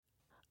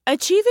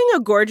Achieving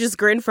a gorgeous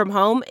grin from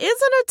home isn't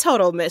a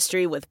total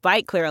mystery with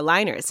Byte Clear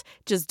aligners.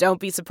 Just don't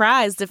be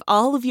surprised if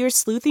all of your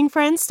sleuthing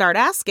friends start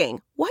asking,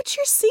 "What's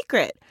your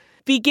secret?"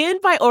 Begin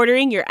by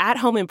ordering your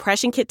at-home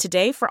impression kit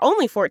today for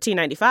only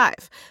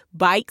 $14.95.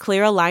 Byte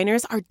Clear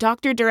aligners are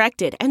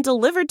doctor-directed and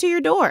delivered to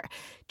your door.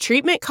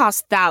 Treatment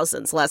costs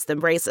thousands less than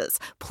braces.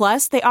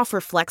 Plus, they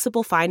offer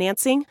flexible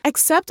financing,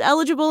 accept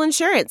eligible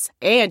insurance,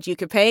 and you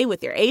can pay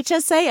with your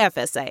HSA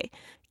FSA.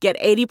 Get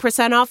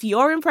 80% off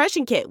your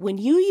impression kit when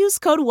you use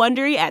code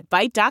WONDERY at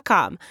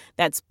Byte.com.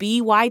 That's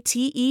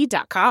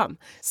BYTE.com.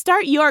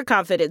 Start your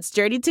confidence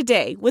journey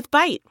today with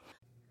Byte.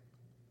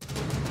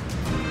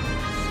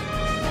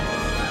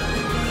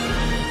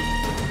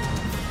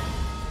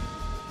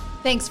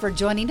 Thanks for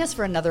joining us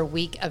for another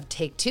week of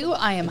Take Two.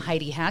 I am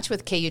Heidi Hatch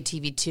with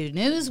KUTV2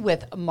 News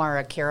with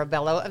Mara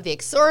Carabello of the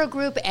Exora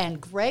Group and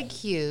Greg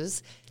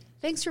Hughes.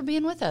 Thanks for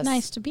being with us.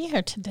 Nice to be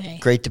here today.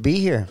 Great to be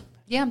here.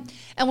 Yeah,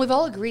 and we've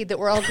all agreed that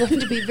we're all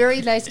going to be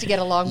very nice to get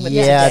along with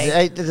today.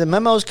 Yeah, the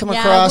memos come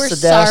across the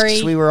desks.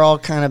 Sorry. We were all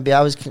kind of,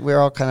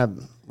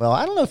 well,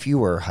 I don't know if you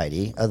were,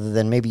 Heidi, other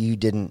than maybe you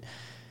didn't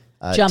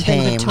Jump in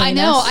tame. between I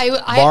know.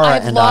 us.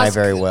 I've lost,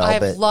 very well,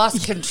 I've but-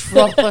 lost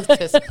control of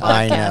this podcast.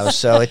 I know,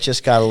 so it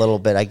just got a little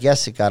bit, I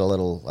guess it got a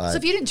little. So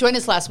if you didn't join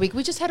us last week,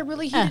 we just had a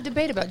really heated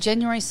debate about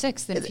January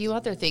 6th and a few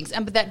other things.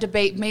 But that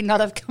debate may not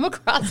have come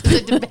across as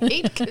a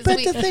debate because But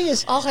we the thing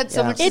is- all had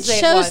so much to It say at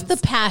shows once. the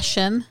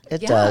passion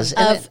It Yeah. does.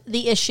 And of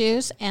the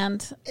issues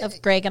and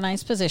of Greg and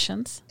I's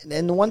positions.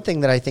 And the one thing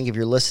that I think if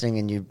you're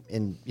listening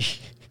and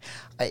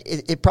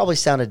it probably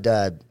sounded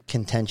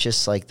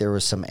contentious, like there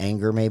was some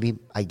anger maybe,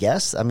 I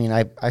guess. I mean,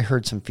 I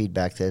heard some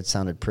feedback that it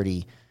sounded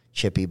pretty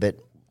chippy, but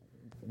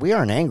we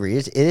aren't angry.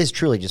 It is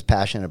truly just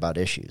passionate about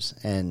issues.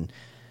 And,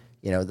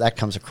 that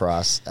comes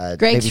across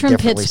Greg's maybe from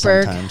differently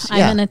Pittsburgh. sometimes.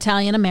 I'm an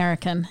Italian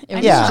American.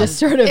 It's Yeah. just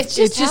sort of It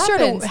just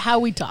sort of happens. how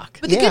we talk.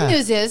 But the Yeah. good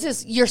news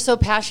is you're so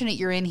passionate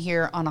you're in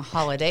here on a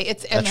holiday.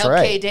 It's That's MLK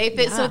right.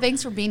 Day. So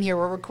thanks for being here.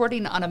 We're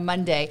recording on a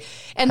Monday.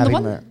 And Happy the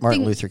one Martin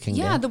thing, Luther King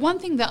Yeah, Day. the one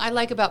thing that I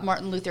like about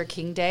Martin Luther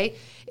King Day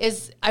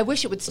is I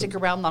wish it would stick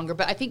around longer,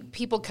 but I think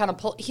people kind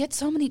of he had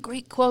so many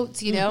great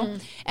quotes,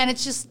 and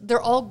it's just,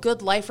 they're all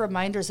good life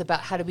reminders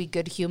about how to be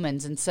good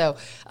humans. And so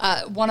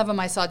one of them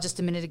I saw just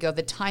a minute ago,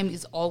 the time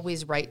is always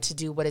right to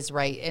do what is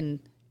right. And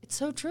it's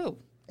so true.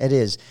 It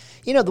is.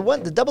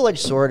 The double-edged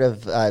sword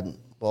of a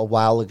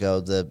while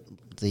ago,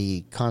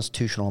 the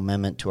constitutional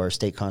amendment to our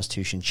state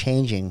constitution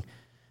changing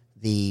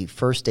the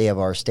first day of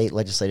our state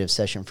legislative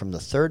session from the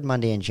third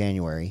Monday in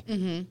January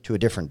to a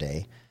different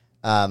day,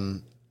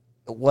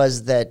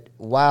 was that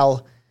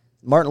while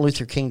Martin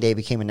Luther King Day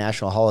became a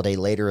national holiday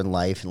later in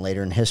life and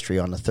later in history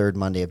on the third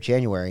Monday of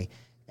January,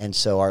 and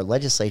so our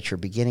legislature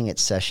beginning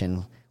its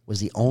session was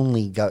the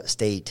only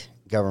state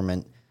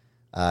government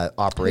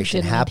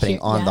operation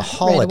happening on the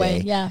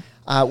holiday, right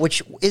away,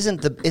 which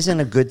isn't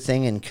a good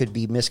thing and could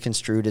be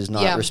misconstrued as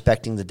not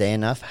respecting the day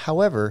enough.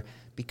 However,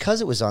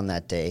 because it was on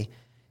that day,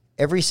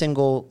 every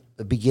single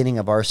beginning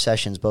of our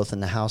sessions, both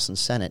in the House and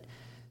Senate,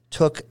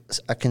 took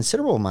a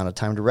considerable amount of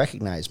time to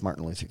recognize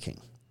Martin Luther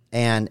King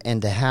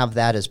and to have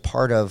that as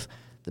part of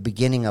the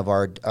beginning of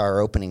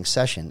our opening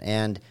session.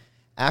 And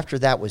after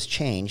that was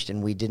changed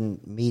and we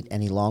didn't meet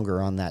any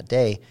longer on that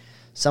day,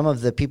 some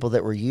of the people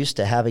that were used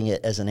to having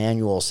it as an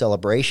annual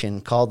celebration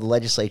called the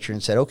legislature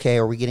and said, okay,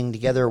 are we getting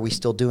together? Are we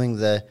still doing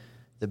the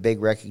big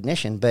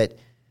recognition? But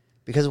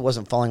because it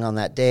wasn't falling on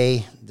that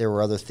day, there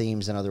were other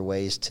themes and other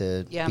ways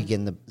to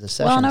begin the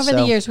session. Well, and over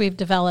the years we've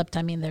developed,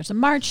 there's a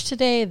march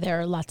today.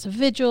 There are lots of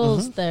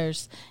vigils.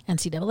 There's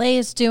NCAA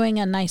is doing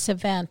a nice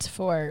event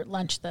for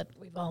lunch that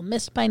we've all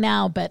missed by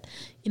now. But,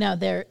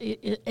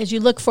 as you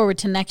look forward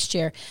to next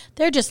year,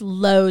 there are just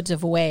loads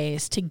of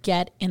ways to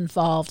get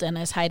involved. And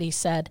as Heidi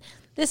said,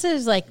 this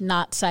is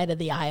not side of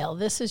the aisle.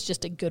 This is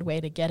just a good way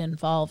to get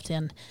involved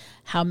in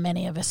how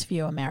many of us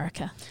view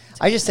America.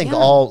 I just think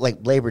all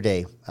Labor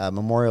Day,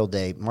 Memorial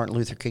Day, Martin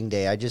Luther King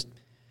Day,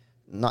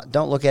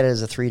 don't look at it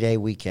as a 3-day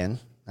weekend.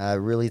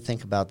 Really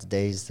think about the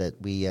days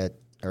that we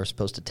are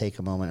supposed to take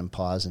a moment and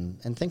pause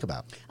and think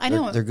about. I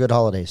know. They're good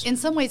holidays. In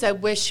some ways, I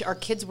wish our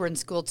kids were in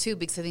school, too,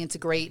 because I think it's a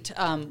great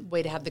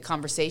way to have the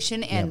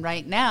conversation. And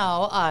right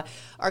now,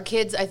 our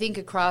kids, I think,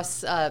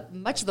 across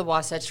much of the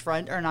Wasatch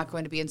Front are not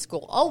going to be in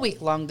school all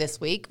week long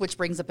this week, which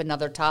brings up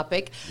another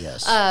topic.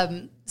 Yes.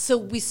 So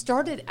we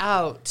started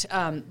out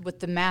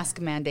with the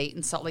mask mandate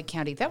in Salt Lake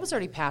County. That was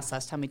already passed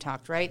last time we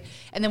talked, right?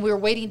 And then we were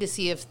waiting to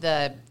see if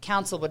the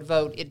council would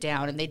vote it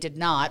down, and they did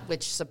not,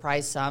 which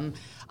surprised some.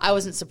 I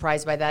wasn't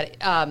surprised by that.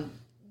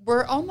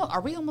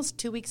 Are we almost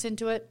 2 weeks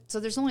into it? So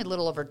there's only a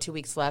little over 2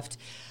 weeks left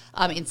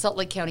in Salt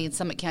Lake County and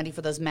Summit County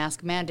for those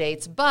mask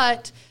mandates,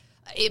 but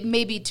it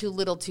may be too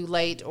little too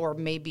late, or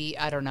maybe,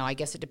 I don't know, I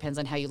guess it depends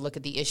on how you look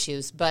at the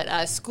issues.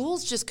 But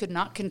schools just could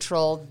not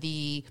control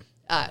the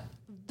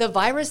the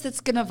virus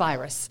that's going to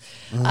virus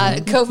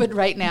COVID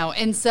right now.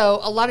 And so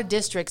a lot of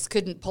districts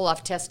couldn't pull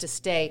off test to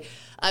stay.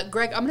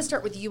 Greg, I'm going to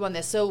start with you on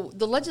this. So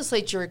the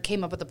legislature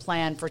came up with a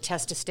plan for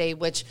test to stay,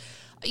 which,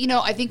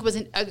 I think was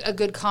a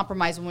good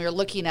compromise when we were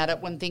looking at it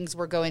when things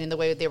were going in the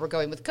way that they were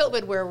going with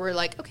COVID, where we're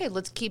like, okay,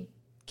 let's keep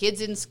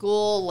kids in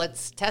school,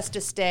 let's test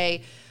to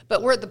stay.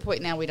 But we're at the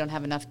point now we don't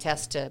have enough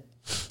tests to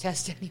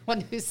test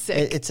anyone who's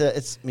sick.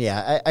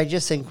 I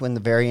just think when the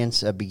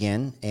variants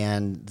begin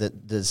and the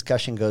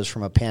discussion goes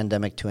from a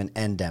pandemic to an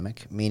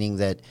endemic, meaning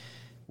that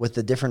with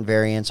the different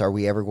variants, are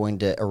we ever going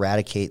to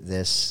eradicate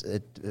this?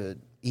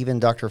 Even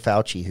Dr.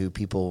 Fauci, who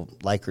people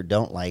like or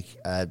don't like,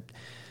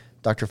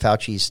 Dr.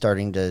 Fauci is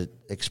starting to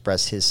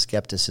express his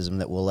skepticism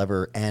that we'll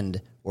ever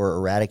end or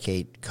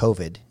eradicate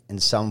COVID in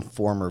some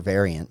form or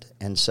variant.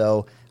 And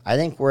so I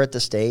think we're at the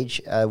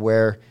stage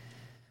where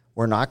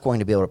we're not going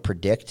to be able to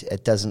predict.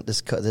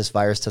 This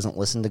virus doesn't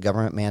listen to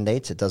government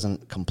mandates. It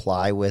doesn't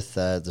comply with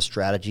the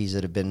strategies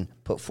that have been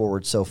put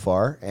forward so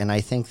far. And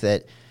I think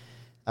that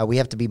we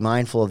have to be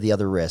mindful of the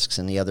other risks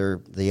and the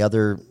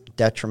other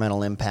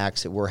detrimental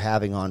impacts that we're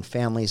having on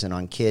families and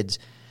on kids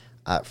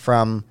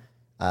from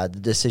the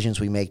decisions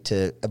we make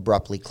to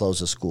abruptly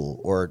close a school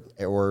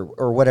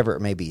or whatever it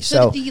may be.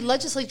 So did the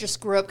legislature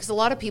screw up? Because a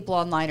lot of people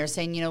online are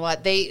saying, you know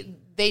what, they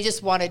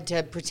just wanted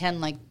to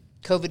pretend like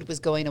COVID was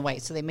going away,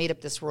 so they made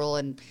up this rule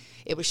and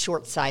it was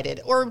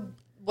short-sighted. Or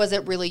was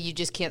it really you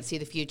just can't see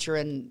the future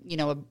and,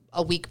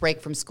 a week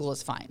break from school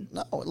is fine?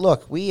 No,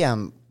 look,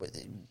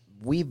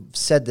 we've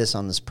said this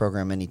on this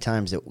program many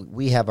times that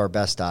we have our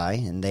best eye,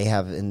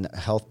 and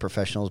health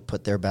professionals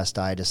put their best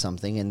eye to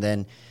something. And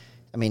then,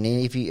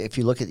 if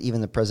you look at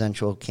even the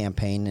presidential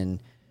campaign in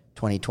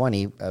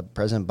 2020,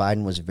 President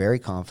Biden was very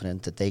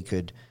confident that they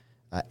could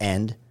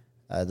end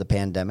the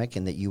pandemic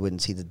and that you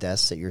wouldn't see the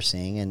deaths that you're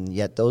seeing. And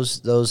yet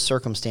those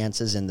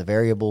circumstances and the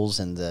variables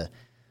and the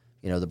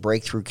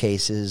breakthrough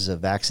cases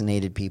of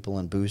vaccinated people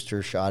and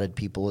booster shotted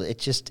people, it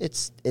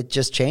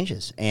just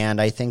changes.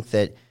 And I think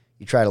that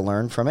you try to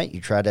learn from it.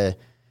 You try to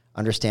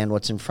understand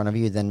what's in front of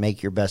you, then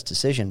make your best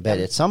decision. But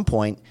at some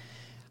point,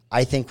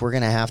 I think we're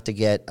going to have to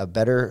get a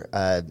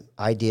better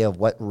idea of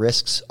what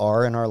risks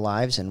are in our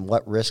lives and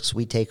what risks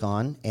we take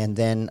on, and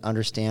then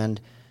understand,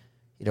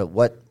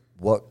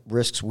 what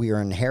risks we are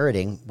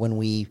inheriting when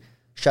we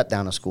shut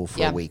down a school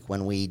for a week,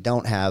 when we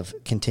don't have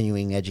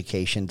continuing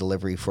education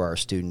delivery for our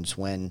students,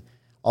 when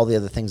all the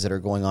other things that are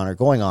going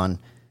on.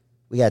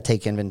 We got to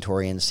take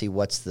inventory and see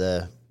what's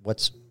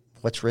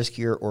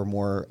riskier or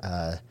more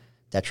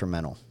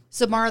detrimental.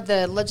 So, Mara,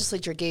 the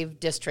legislature gave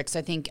districts,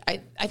 I think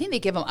they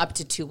give them up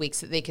to 2 weeks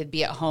that they could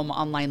be at home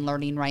online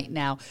learning right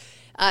now.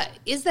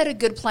 Is that a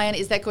good plan?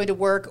 Is that going to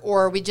work?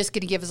 Or are we just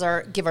going to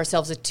give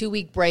ourselves a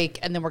 2-week break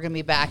and then we're going to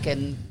be back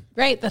and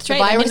right? That's the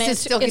right. virus is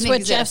still going to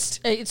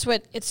exist? It's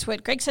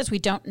what Greg says. We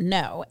don't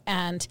know,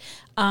 and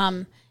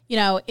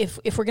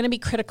if we're going to be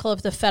critical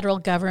of the federal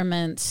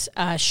government's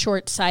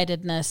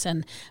short-sightedness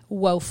and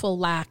woeful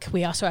lack,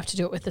 we also have to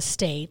do it with the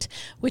state,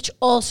 which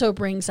also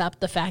brings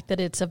up the fact that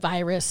it's a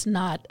virus,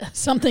 not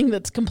something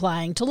that's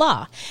complying to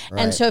law.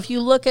 Right. And so if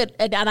you look at,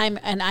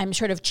 and I'm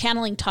sort of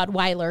channeling Todd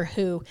Weiler,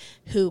 who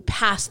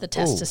passed the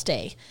test to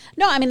stay.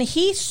 No,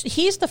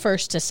 he's the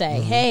first to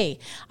say, hey,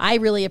 I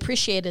really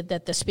appreciated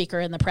that the speaker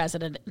and the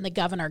president and the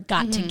governor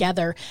got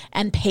together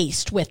and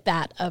paced with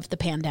that of the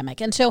pandemic.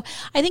 And so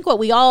I think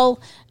what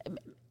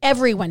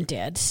everyone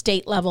did,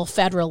 state level,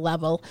 federal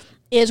level,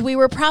 is we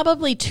were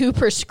probably too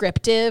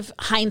prescriptive,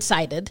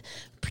 hindsighted,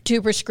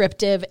 too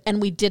prescriptive,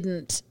 and we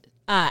didn't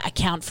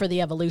account for the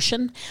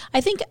evolution.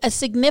 I think a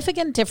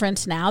significant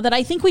difference now that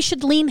I think we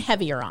should lean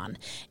heavier on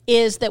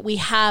is that we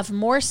have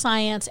more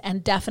science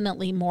and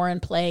definitely more in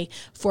play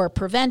for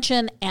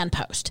prevention and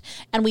post.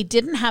 And we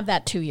didn't have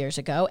that 2 years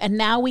ago. And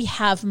now we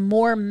have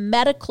more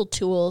medical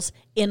tools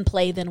in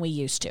play than we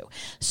used to.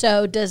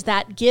 So does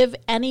that give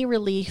any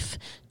relief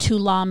to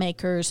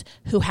lawmakers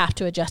who have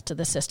to adjust to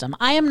the system?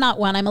 I am not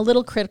one. I'm a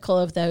little critical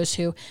of those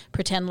who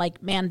pretend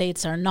like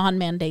mandates or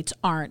non-mandates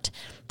aren't.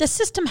 The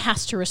system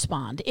has to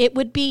respond. It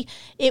would be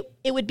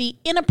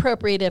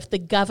inappropriate if the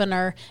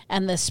governor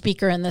and the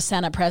speaker and the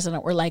Senate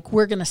president were like,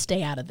 we're going to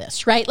stay out of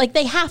this, right? Like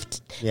they have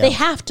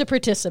to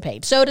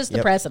participate. So does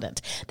the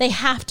president. They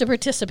have to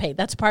participate.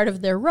 That's part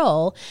of their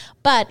role.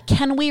 But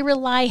can we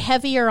rely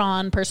heavier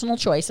on personal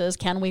choices?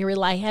 Can we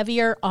rely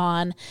heavier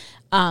on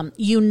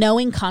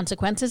knowing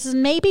consequences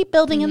and maybe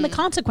building in the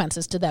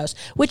consequences to those,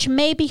 which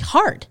may be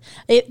hard.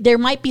 There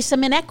might be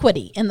some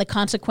inequity in the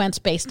consequence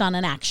based on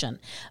an action.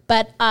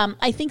 But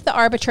I think the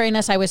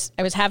arbitrariness, I was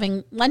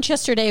having lunch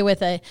yesterday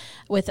with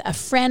a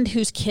friend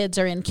whose kids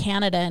are in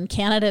Canada, and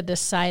Canada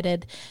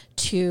decided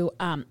to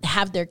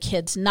have their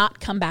kids not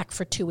come back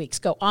for 2 weeks,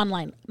 go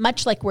online,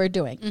 much like we're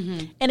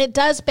doing. And it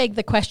does beg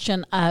the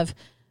question of,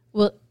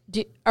 well,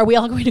 are we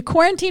all going to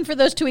quarantine for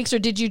those 2 weeks, or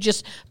did you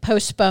just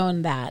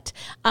postpone that?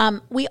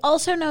 We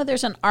also know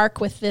there's an arc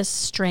with this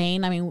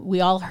strain. I mean,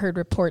 we all heard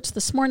reports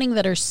this morning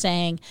that are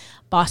saying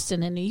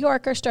Boston and New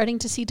York are starting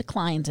to see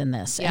declines in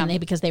this,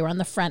 because they were on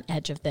the front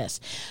edge of this.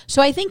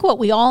 So I think what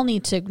we all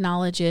need to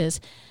acknowledge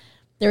is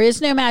There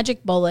is no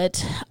magic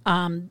bullet.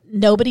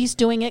 Nobody's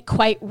doing it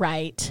quite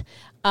right.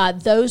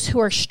 Those who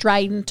are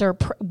strident, or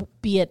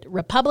be it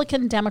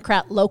Republican,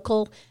 Democrat,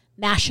 local,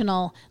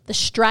 national, the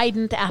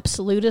strident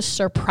absolutists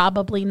are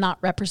probably not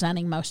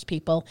representing most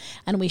people,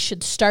 and we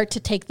should start to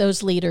take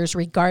those leaders,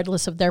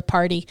 regardless of their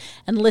party,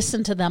 and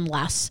listen to them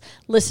less.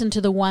 Listen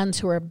to the ones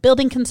who are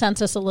building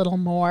consensus a little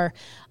more,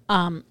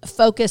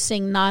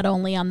 focusing not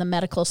only on the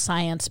medical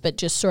science, but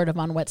just sort of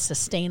on what's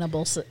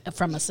sustainable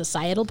from a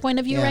societal point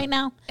of view right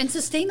now. And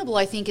sustainable,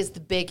 I think, is the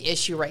big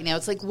issue right now.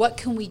 It's like, what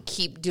can we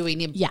keep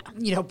doing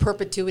in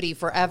perpetuity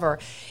forever?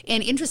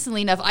 And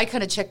interestingly enough, I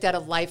kind of checked out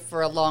of life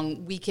for a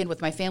long weekend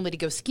with my family to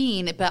go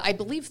skiing. But I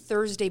believe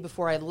Thursday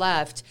before I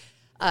left,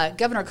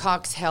 Governor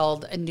Cox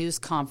held a news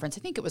conference.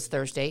 I think it was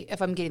Thursday.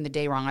 If I'm getting the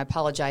day wrong, I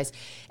apologize.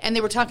 And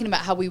they were talking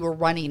about how we were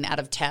running out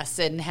of tests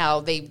and how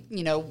they,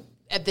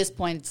 at this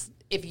point,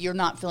 if you're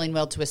not feeling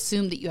well, to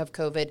assume that you have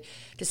COVID,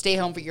 to stay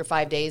home for your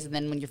 5 days, and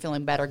then when you're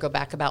feeling better, go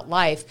back about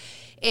life.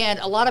 And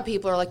a lot of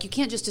people are like, you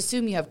can't just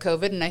assume you have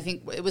COVID, and I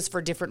think it was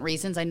for different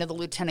reasons. I know the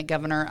lieutenant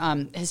governor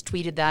has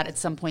tweeted that at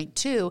some point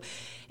too.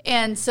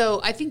 And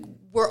so I think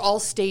we're all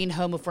staying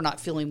home if we're not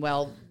feeling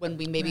well, when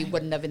we maybe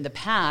wouldn't have in the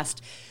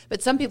past.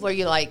 But some people are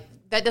like,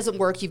 that doesn't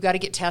work. You've got to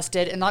get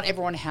tested. And not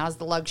everyone has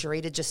the luxury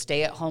to just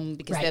stay at home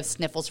because they have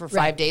sniffles for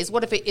 5 days.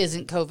 What if it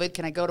isn't COVID?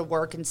 Can I go to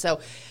work? And so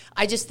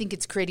I just think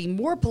it's creating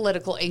more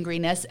political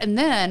angriness. And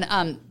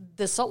then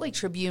the Salt Lake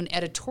Tribune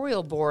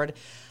editorial board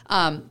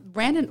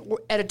ran an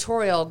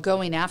editorial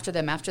going after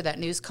them after that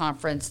news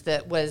conference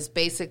that was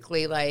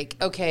basically like,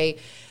 okay,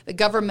 the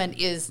government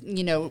is,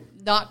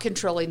 not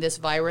controlling this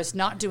virus,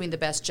 not doing the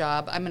best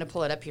job. I'm going to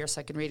pull it up here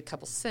so I can read a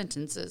couple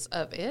sentences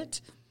of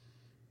it.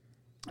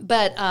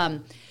 But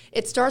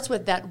it starts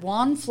with that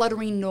wan,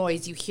 fluttering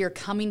noise you hear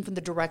coming from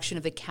the direction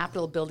of the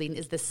Capitol building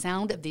is the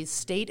sound of the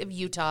state of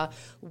Utah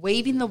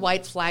waving the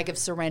white flag of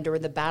surrender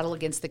in the battle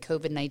against the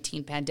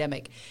COVID-19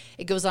 pandemic.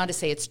 It goes on to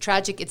say it's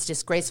tragic, it's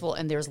disgraceful,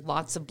 and there's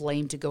lots of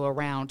blame to go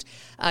around.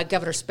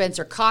 Governor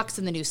Spencer Cox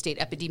and the new state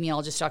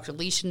epidemiologist Dr.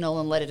 Leisha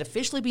Nolan let it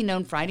officially be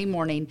known Friday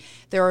morning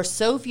there are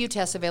so few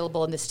tests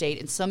available in the state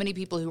and so many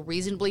people who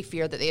reasonably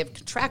fear that they have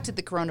contracted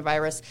the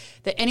coronavirus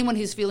that anyone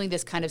who's feeling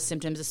this kind of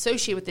symptoms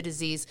associated with the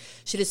disease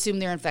should assume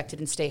they're infected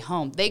and stay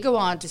home. They go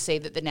on to say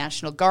that the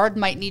National Guard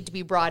might need to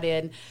be brought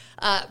in.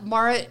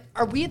 Mara,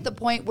 are we at the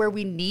point where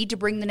we need to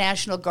bring the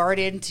National Guard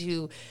in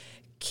to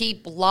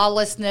keep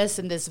lawlessness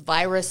and this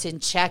virus in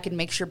check and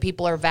make sure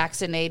people are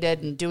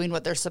vaccinated and doing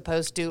what they're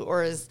supposed to?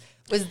 Or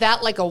was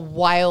that like a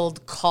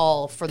wild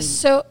call from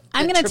So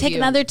I'm going to take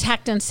another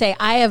tact and say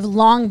I have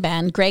long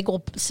been, Greg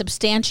will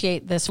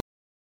substantiate this,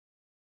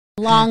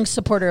 long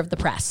supporter of the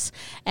press,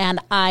 and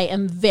I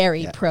am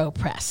very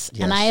pro-press.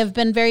 Yes. And I have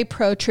been very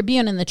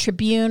pro-Tribune, and the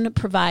Tribune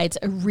provides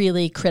a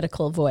really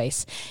critical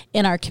voice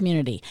in our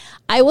community.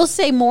 I will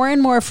say more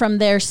and more from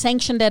their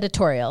sanctioned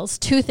editorials,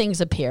 two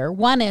things appear.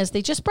 One is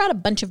they just brought a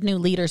bunch of new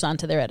leaders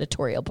onto their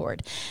editorial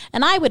board,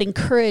 and I would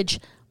encourage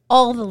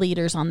all the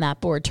leaders on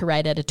that board to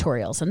write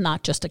editorials and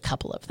not just a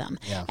couple of them.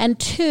 Yeah. And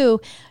two,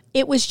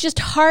 it was just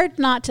hard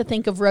not to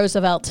think of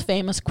Roosevelt's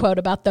famous quote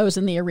about those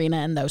in the arena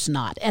and those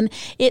not. And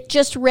it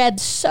just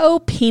read so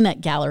peanut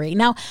gallery.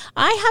 Now,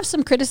 I have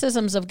some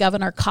criticisms of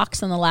Governor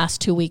Cox in the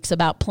last 2 weeks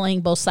about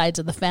playing both sides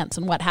of the fence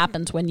and what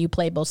happens when you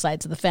play both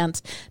sides of the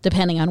fence,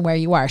 depending on where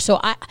you are.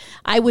 So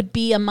I would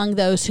be among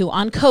those who,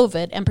 on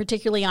COVID, and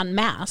particularly on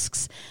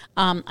masks,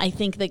 I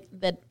think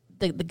that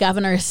the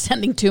governor is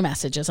sending two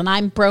messages, and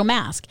I'm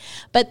pro-mask.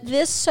 But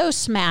this so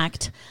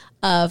smacked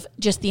of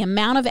just the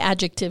amount of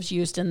adjectives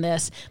used in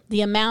this,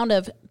 the amount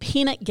of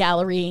peanut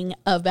gallerying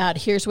about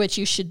here's what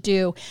you should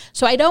do.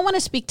 So I don't want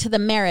to speak to the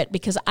merit,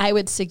 because I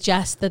would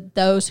suggest that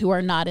those who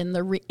are not in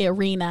the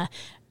arena,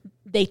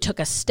 they took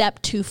a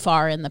step too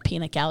far in the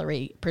peanut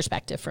gallery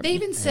perspective for me. They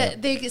even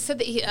said,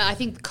 that I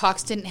think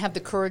Cox didn't have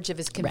the courage of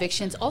his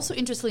convictions. Right. Also,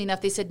 interestingly enough,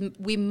 they said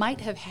we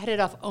might have headed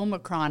off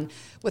Omicron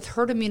with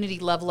herd immunity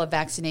level of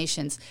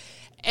vaccinations.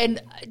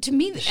 And to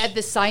me,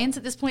 the science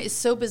at this point is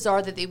so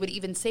bizarre that they would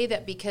even say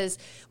that, because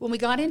when we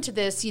got into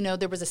this,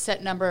 there was a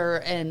set number,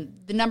 and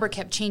the number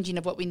kept changing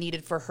of what we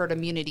needed for herd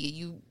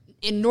immunity.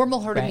 In normal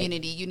herd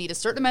immunity, you need a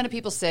certain amount of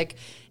people sick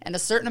and a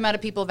certain amount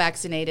of people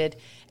vaccinated,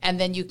 and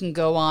then you can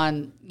go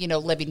on,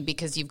 living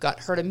because you've got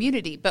herd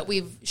immunity. But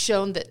we've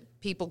shown that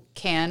people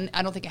can,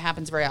 I don't think it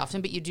happens very often,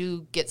 but you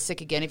do get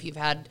sick again if you've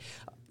had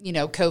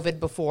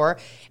COVID before.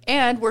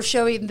 And we're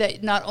showing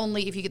that not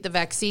only if you get the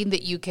vaccine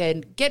that you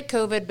can get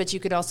COVID, but you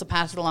could also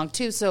pass it along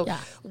too. So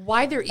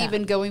why they're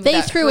even going with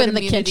that threw in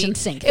immunity, the kitchen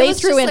sink. They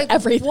threw in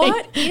everything.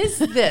 What is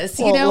this?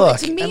 Well,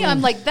 to me,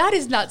 I'm like, that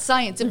is not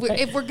science.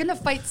 If we're going to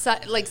fight,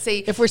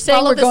 if we're saying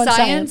follow we're the going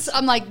science,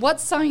 I'm like, what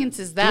science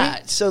is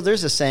that? So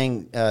there's a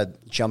saying,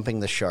 jumping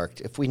the shark.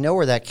 If we know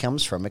where that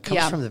comes from, it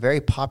comes from the very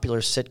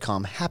popular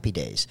sitcom Happy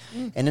Days.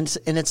 And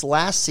in its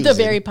last season,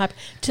 the very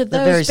popular, to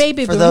those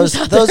baby boomers,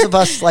 for those of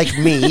us like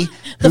me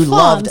who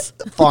loved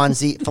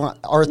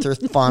Arthur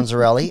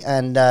Fonzarelli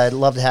and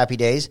loved Happy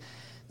Days,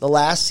 the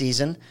last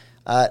season,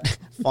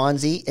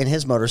 Fonzie in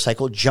his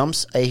motorcycle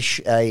jumps a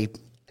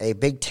a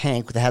big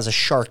tank that has a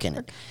shark in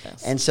it.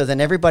 And so then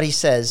everybody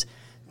says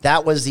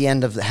that was the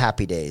end of the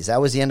Happy Days. That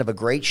was the end of a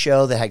great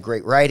show that had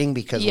great writing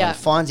because when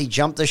Fonzie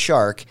jumped the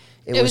shark,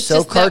 it was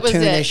so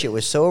cartoonish. It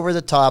was so over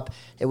the top.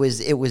 It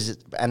was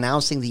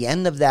announcing the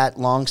end of that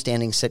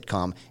long-standing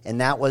sitcom, and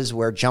that was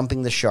where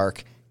jumping the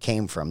shark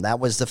came from. That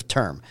was the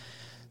term.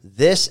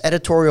 This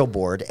editorial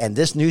board and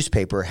this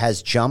newspaper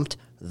has jumped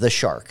the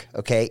shark,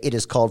 okay? It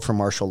is called for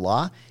martial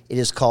law. It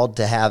is called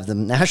to have the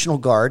National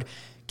Guard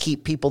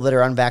keep people that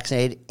are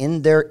unvaccinated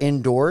in their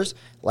indoors,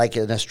 like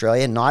in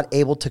Australia, not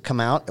able to come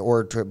out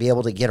or to be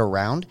able to get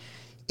around.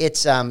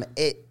 This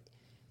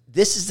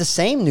is the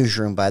same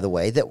newsroom, by the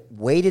way, that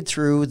waded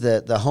through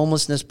the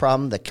homelessness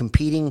problem, the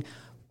competing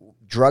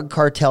drug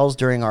cartels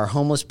during our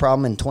homeless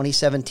problem in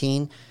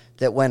 2017,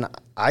 that when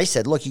I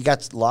said, look, you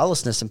got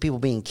lawlessness and people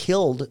being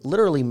killed,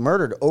 literally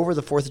murdered over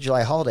the 4th of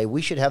July holiday,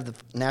 we should have the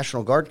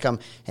National Guard come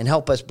and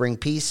help us bring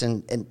peace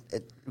and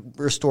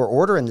restore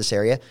order in this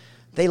area.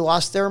 They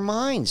lost their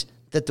minds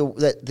that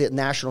the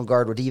National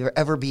Guard would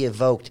ever be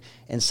evoked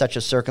in such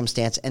a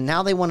circumstance. And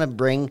now they want to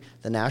bring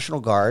the National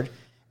Guard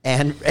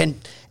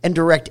and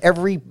direct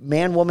every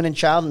man, woman, and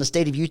child in the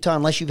state of Utah,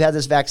 unless you've had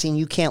this vaccine,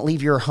 you can't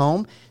leave your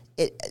home.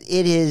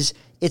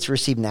 It's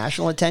received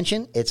national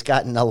attention. It's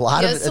gotten a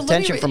lot of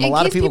attention from a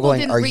lot of people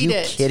going, are you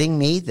kidding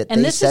me that they said that?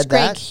 And this is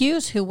Greg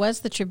Hughes, who was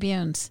the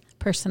Tribune's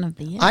Person of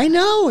the Year. I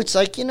know. It's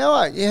like,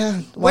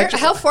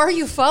 how far are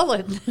you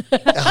fallen?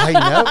 I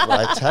know.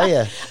 I tell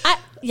you.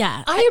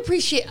 I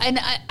appreciate, and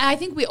I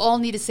think we all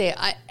need to say,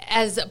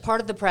 as a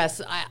part of the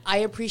press, I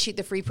appreciate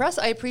the free press.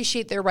 I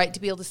appreciate their right to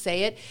be able to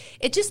say it.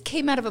 It just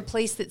came out of a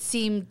place that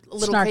seemed a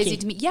little snarky. Crazy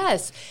to me.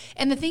 Yes.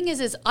 And the thing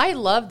is I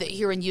love that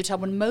here in Utah,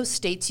 when most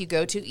states you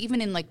go to,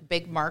 even in like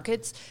big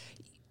markets,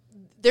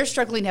 they're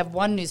struggling to have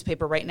one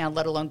newspaper right now,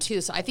 let alone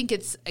two. So I think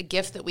it's a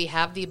gift that we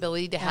have the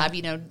ability to have,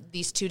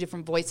 these two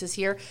different voices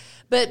here.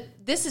 But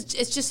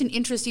it's just an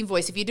interesting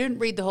voice. If you didn't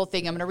read the whole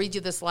thing, I'm going to read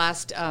you this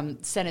last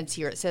sentence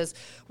here. It says,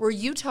 were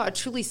Utah a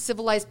truly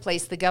civilized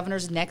place, the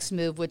governor's next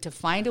move would to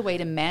find a way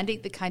to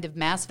mandate the kind of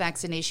mass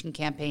vaccination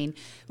campaign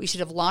we should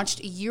have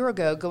launched a year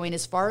ago, going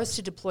as far as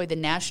to deploy the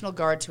National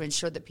Guard to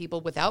ensure that people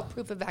without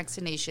proof of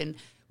vaccination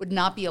would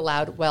not be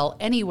allowed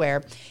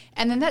anywhere.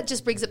 And then that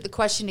just brings up the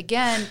question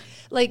again,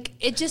 like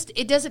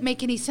it doesn't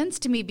make any sense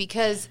to me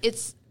because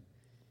it's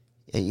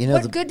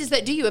what good does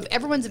that do you if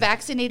everyone's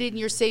vaccinated in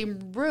your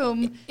same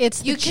room?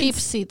 It's the cheap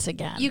seats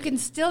again. You can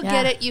still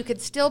get it. You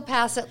could still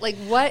pass it. Like,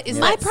 what is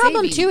my that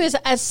problem saving? too? Is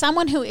as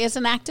someone who is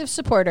an active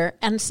supporter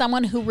and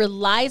someone who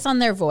relies on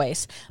their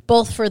voice,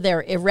 both for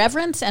their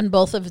irreverence and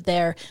both of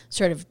their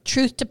sort of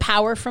truth to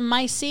power from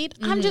my seat.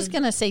 Mm-hmm. I'm just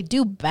going to say,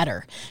 do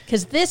better,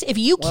 because if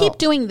you keep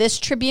doing this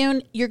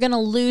Tribune, you're going to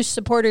lose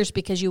supporters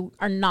because you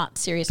are not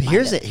serious.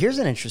 Here's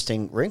an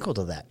interesting wrinkle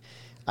to that.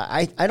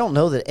 I don't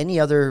know that any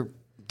other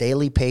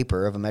daily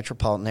paper of a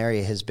metropolitan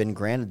area has been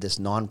granted this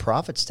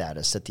nonprofit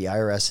status that the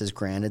IRS has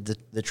granted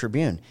the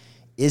Tribune.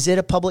 Is it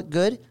a public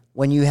good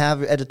when you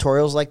have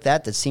editorials like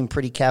that seem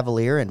pretty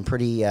cavalier and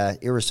pretty I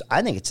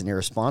think it's an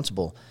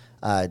irresponsible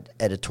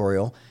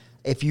editorial.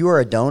 If you are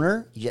a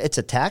donor, it's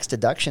a tax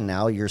deduction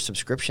now, your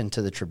subscription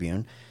to the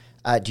Tribune.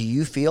 Do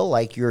you feel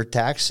like your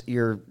tax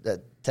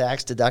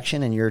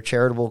deduction and your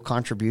charitable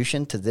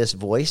contribution to this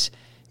voice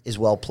is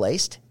well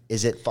placed?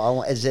 Is it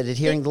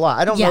adhering to the law?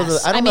 I don't know the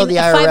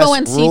IRS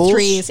 501c3s,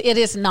 rules. It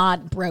is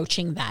not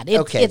broaching that.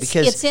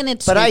 It's in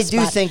its. But I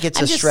do think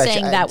it's a stretch.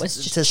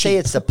 Say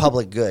it's the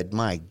public good.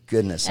 My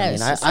goodness,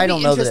 I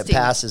don't know that it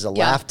passes a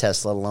laugh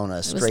test, let alone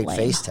a straight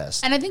face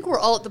test. And I think we're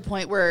all at the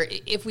point where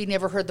if we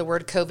never heard the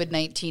word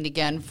COVID-19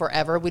 again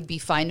forever, we'd be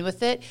fine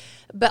with it.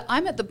 But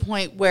I'm at the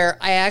point where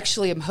I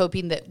actually am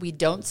hoping that we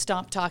don't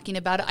stop talking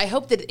about it. I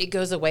hope that it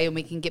goes away and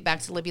we can get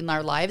back to living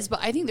our lives. But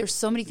I think there's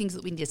so many things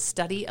that we need to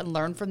study and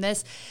learn from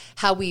this.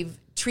 How we've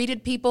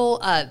treated people,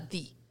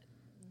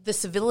 the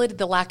civility,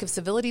 the lack of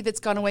civility that's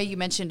gone away. You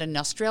mentioned in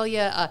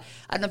Australia. I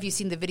don't know if you've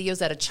seen the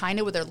videos out of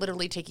China where they're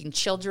literally taking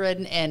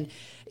children and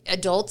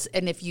adults,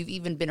 and if you've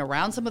even been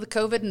around some of the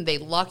COVID, and they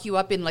lock you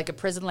up in like a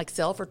prison-like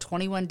cell for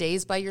 21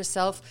 days by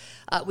yourself.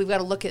 We've got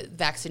to look at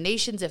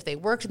vaccinations, if they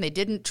worked and they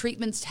didn't,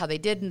 treatments, how they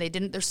did and they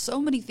didn't. There's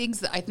so many things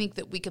that I think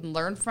that we can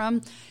learn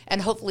from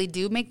and hopefully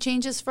do make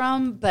changes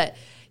from, but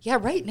yeah,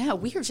 right now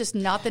we are just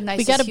not the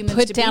nicest humans to be with. We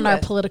got to put down our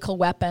political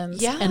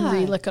weapons and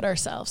relook at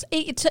ourselves.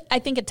 I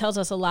think it tells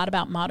us a lot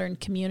about modern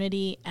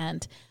community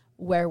and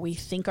where we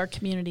think our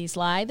communities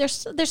lie. There's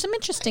some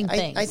interesting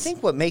things. I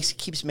think what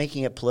keeps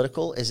making it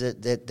political is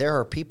that there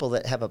are people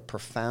that have a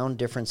profound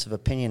difference of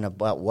opinion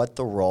about what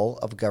the role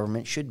of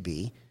government should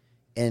be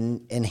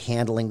in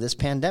handling this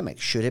pandemic.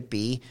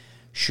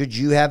 Should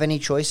you have any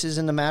choices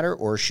in the matter,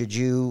 or should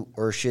you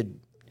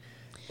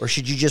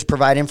just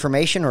provide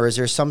information, or is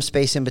there some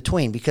space in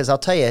between? Because I'll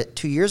tell you,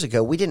 2 years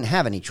ago, we didn't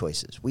have any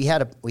choices. We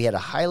had a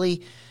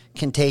highly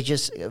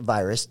contagious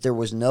virus. There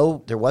wasn't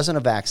a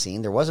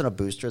vaccine. There wasn't a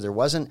booster. There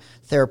wasn't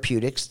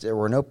therapeutics. There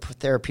were no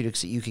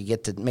therapeutics that you could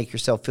get to make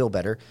yourself feel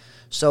better.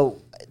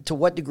 So to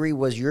what degree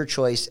was your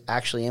choice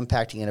actually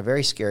impacting in a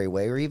very scary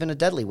way or even a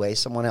deadly way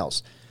someone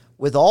else?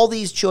 with all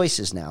these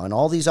choices now and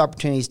all these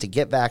opportunities to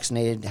get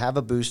vaccinated, have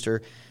a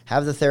booster,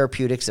 have the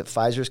therapeutics that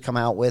Pfizer's come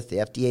out with, the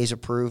FDA's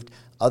approved,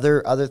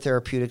 other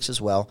therapeutics as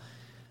well.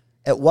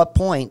 At what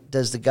point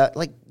does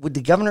would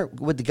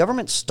the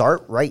government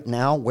start right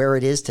now where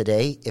it is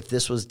today if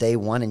this was day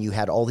one and you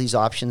had all these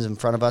options in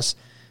front of us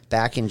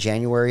back in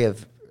January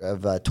of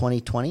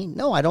 2020?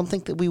 No, I don't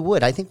think that we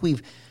would. I think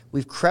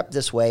we've crept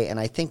this way, and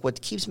I think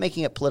what keeps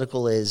making it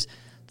political is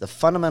the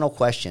fundamental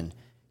question: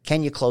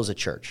 can you close a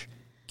church?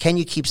 Can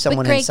you keep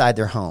someone Greg, inside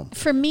their home?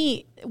 For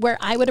me, where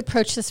I would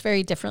approach this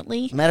very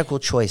differently, medical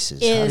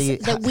choices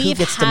is that we've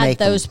had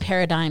those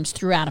paradigms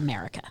throughout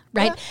America,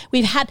 right?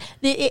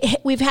 Yeah.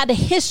 We've had a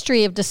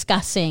history of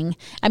discussing.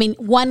 I mean,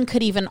 one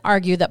could even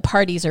argue that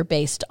parties are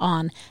based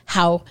on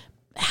how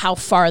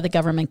far the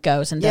government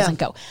goes and doesn't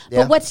go.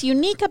 But what's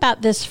unique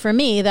about this for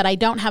me that I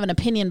don't have an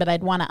opinion, but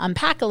I'd want to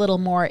unpack a little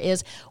more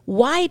is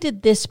why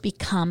did this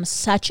become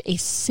such a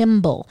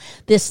symbol?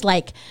 This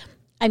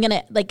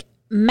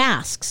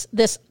masks,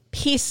 this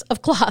piece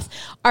of cloth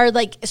are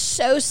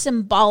so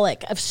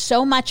symbolic of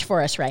so much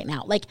for us right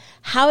now.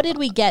 How did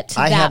we get to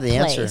that place? I have the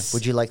answer.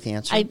 Would you like the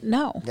answer?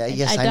 No.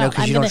 Yes, I know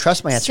because you don't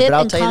trust my answer, but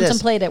I'll tell you this.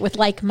 Contemplate it with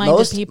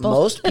like-minded people.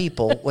 Most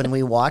people, when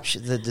we watch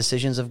the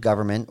decisions of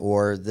government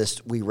or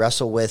we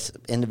wrestle with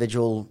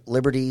individual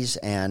liberties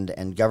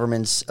and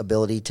government's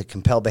ability to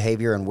compel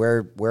behavior and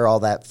where all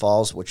that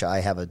falls, which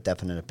I have a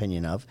definite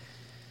opinion of.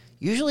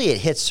 Usually it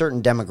hits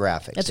certain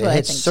demographics. That's it what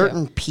hits I think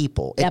certain too.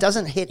 people. Yep. It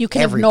doesn't hit You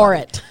can everybody. ignore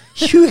it.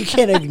 You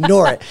can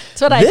ignore it.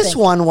 That's what I think. This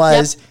one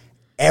was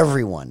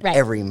everyone. Right.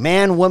 Every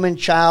man, woman,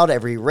 child,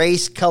 every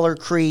race, color,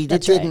 creed.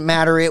 That's it didn't right.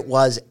 matter. It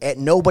was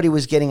nobody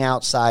was getting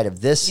outside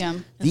of these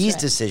right.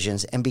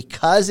 decisions. And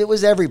because it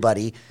was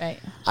everybody, right.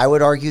 I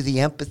would argue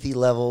the empathy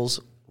levels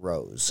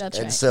rose. That's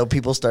and right. so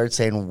people started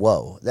saying,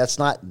 whoa, that's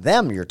not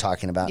them you're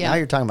talking about. Yeah. Now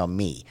you're talking about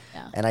me.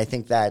 Yeah. And I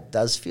think that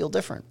does feel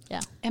different. Yeah.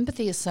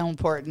 Empathy is so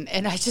important,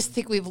 and I just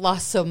think we've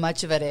lost so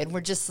much of it, and we're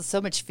just so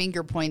much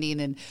finger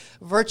pointing and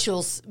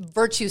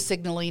virtue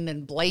signaling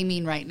and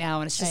blaming right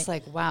now, and it's just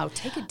wow,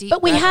 take a deep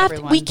But breath,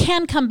 everyone. we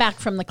can come back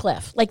from the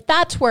cliff.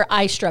 That's where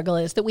I struggle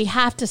is that we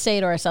have to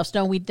say to ourselves,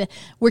 no,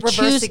 we're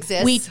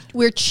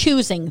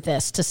choosing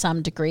this to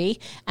some degree,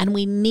 and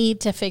we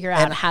need to figure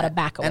out how to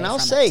back away from it. And I'll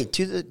say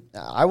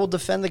I will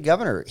defend the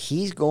governor.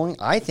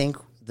 I think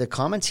the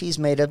comments he's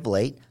made of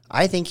late,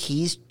 I think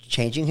he's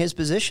changing his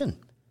position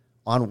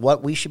on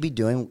what we should be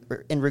doing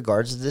in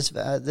regards to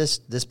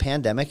this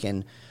pandemic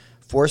and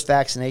forced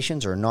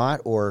vaccinations or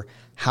not, or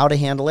how to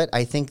handle it.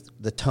 I think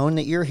the tone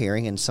that you're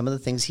hearing and some of the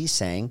things he's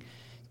saying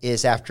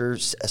is after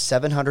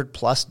 700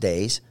 plus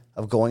days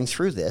of going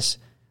through this,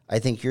 I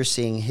think you're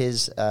seeing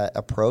his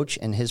approach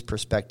and his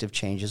perspective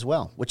change as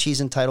well, which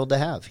he's entitled to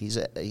have. He's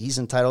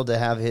entitled to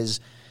have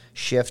his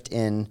shift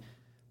in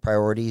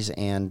priorities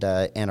and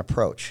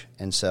approach.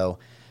 And so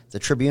the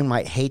Tribune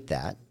might hate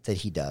that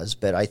he does,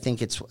 but I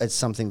think it's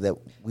something that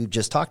we've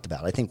just talked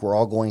about. I think we're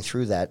all going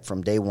through that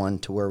from day one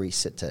to where we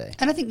sit today.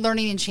 And I think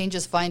learning and change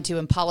is fine too.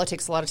 In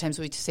politics, a lot of times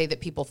we say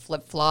that people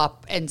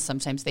flip-flop, and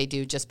sometimes they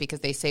do just because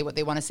they say what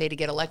they want to say to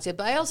get elected.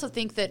 But I also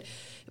think that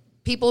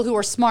people who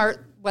are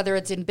smart, whether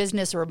it's in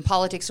business or in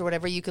politics or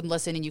whatever, you can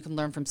listen and you can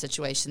learn from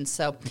situations.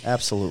 So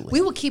absolutely,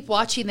 we will keep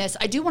watching this.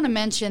 I do want to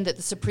mention that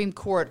the Supreme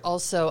Court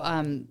also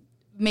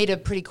made a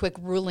pretty quick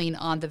ruling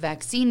on the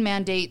vaccine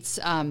mandates.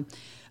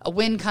 A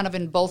win kind of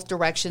in both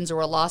directions or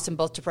a loss in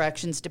both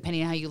directions,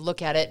 depending on how you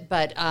look at it.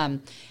 But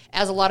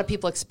as a lot of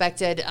people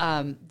expected,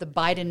 the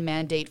Biden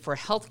mandate for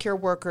healthcare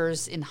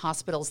workers in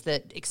hospitals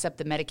that accept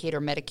the Medicaid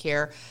or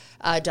Medicare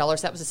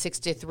dollars, that was a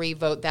 6-3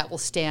 vote. That will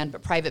stand,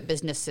 but private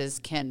businesses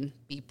can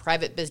be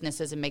private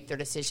businesses and make their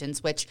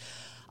decisions, which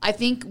I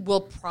think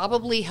will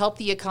probably help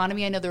the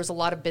economy. I know there's a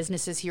lot of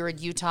businesses here in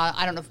Utah.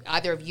 I don't know if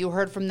either of you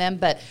heard from them,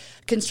 but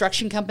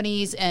construction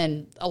companies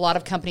and a lot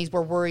of companies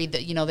were worried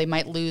that, they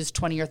might lose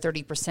 20 or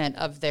 30%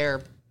 of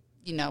their,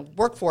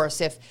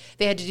 workforce if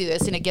they had to do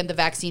this. And again, the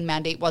vaccine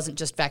mandate wasn't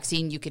just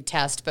vaccine you could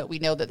test, but we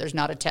know that there's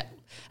not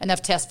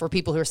enough tests for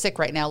people who are sick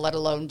right now, let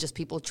alone just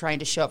people trying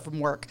to show up from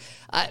work.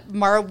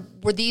 Mara,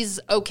 were these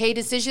okay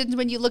decisions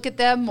when you look at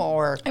them,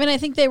 or? I mean, I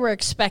think they were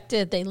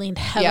expected. They leaned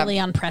heavily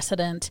on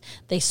precedent.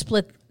 They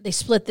split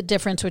the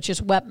difference, which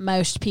is what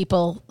most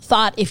people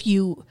thought if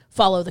you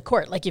follow the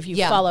court, if you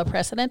follow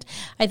precedent.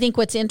 I think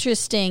what's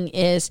interesting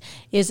is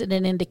it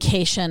an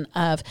indication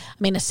of,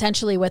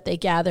 essentially what they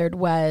gathered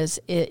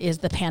is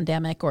the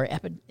pandemic or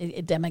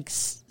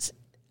epidemics.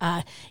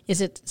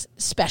 Is it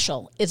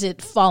special? Is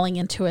it falling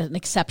into an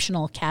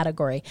exceptional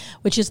category,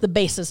 which is the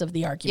basis of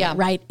the argument,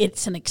 right?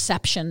 It's an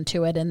exception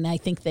to it. And I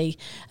think they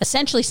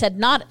essentially said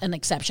not an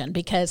exception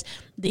because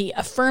the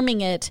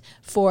affirming it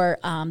for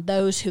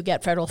those who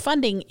get federal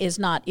funding is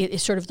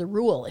sort of the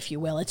rule, if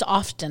you will. It's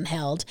often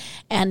held.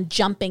 And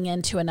jumping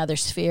into another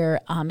sphere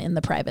in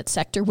the private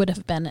sector would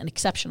have been an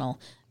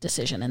exceptional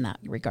decision in that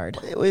regard.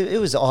 It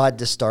was odd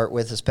to start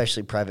with,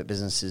 especially private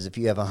businesses. If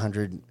you have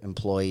 100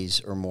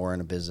 employees or more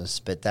in a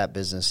business, but that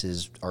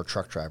business are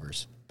truck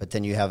drivers, but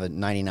then you have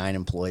 99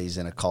 employees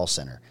in a call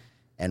center,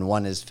 and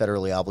one is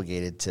federally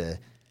obligated to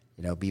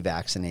be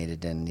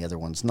vaccinated and the other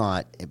one's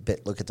not.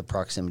 But look at the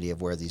proximity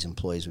of where these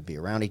employees would be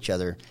around each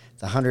other.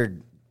 The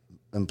 100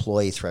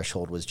 employee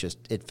threshold was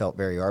it felt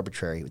very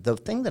arbitrary. The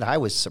thing that I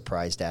was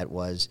surprised at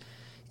was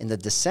in the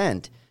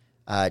dissent,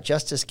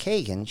 Justice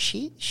Kagan,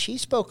 she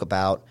spoke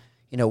about,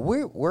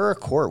 we're a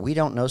court. We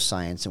don't know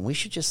science, and we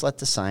should just let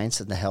the science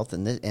and the health,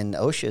 and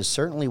OSHA is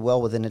certainly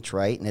well within its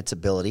right and its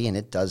ability, and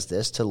it does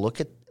this, to look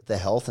at the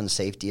health and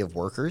safety of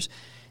workers,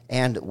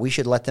 and we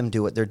should let them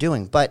do what they're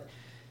doing. But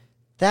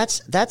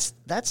that's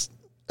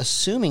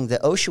assuming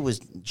that OSHA was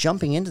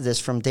jumping into this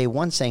from day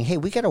one, saying, "Hey,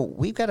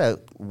 we've got a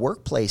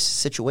workplace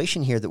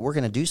situation here that we're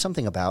going to do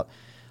something about."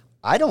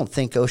 I don't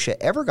think OSHA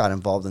ever got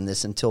involved in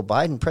this until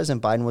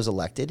President Biden was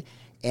elected,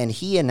 and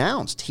he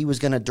announced he was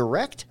going to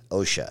direct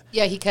OSHA.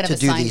 Yeah, he kind of to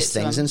do assigned these it to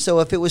things. him. And so,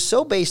 if it was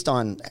so based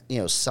on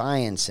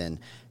science and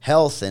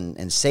health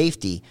and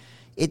safety,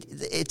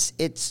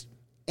 its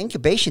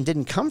incubation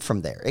didn't come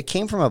from there. It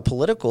came from a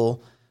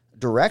political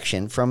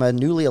direction from a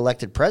newly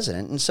elected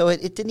president, and so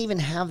it didn't even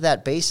have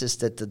that basis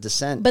that the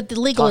dissent. But the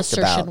legal talked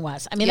assertion about.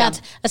 was, I mean, Yeah.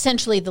 that's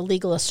essentially the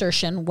legal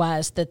assertion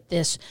was that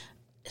this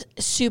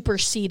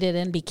superseded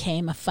and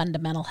became a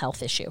fundamental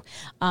health issue,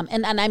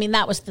 and I mean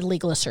that was the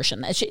legal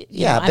assertion. But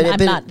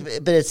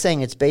it's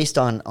saying it's based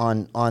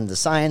on the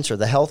science or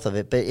the health of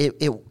it. But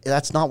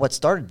that's not what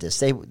started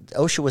this.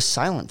 OSHA was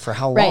silent for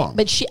how long? Right,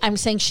 but I'm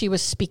saying she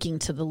was speaking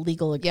to the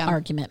legal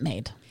argument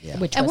made. Yeah.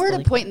 Which And was we're the at a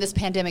legal- point in this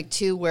pandemic,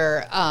 too,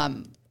 where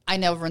I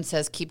know everyone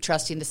says keep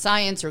trusting the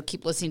science or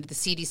keep listening to the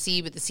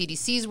CDC, but the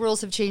CDC's rules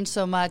have changed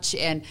so much.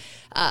 And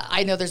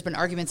I know there's been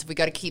arguments if we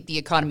got to keep the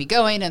economy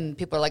going, and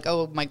people are like,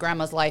 oh, my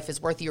grandma's life is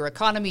worth your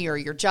economy or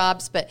your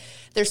jobs. But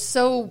there's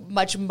so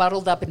much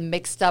muddled up and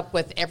mixed up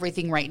with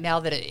everything right now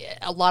that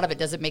a lot of it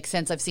doesn't make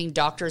sense. I've seen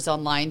doctors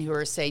online who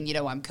are saying,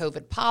 I'm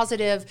COVID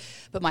positive,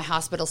 but my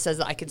hospital says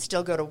that I can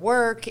still go to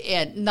work,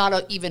 and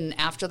not even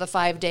after the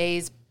 5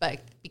 days, but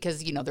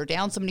because, they're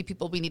down so many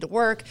people, we need to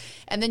work.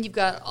 And then you've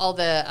got all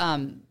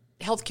the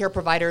healthcare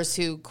providers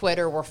who quit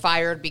or were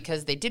fired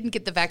because they didn't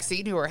get the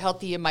vaccine, who are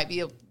healthy and might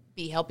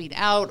be helping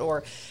out,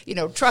 or,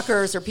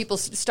 truckers or people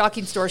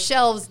stocking store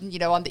shelves,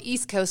 on the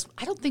East Coast.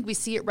 I don't think we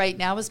see it right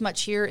now as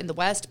much here in the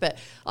West, but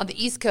on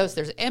the East Coast,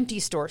 there's empty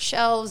store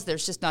shelves.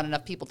 There's just not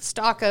enough people to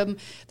stock them.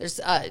 There's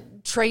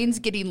trains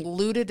getting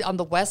looted on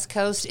the West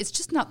Coast. It's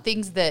just not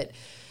things that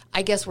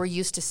I guess we're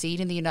used to seeing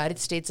in the United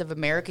States of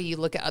America. You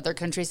look at other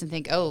countries and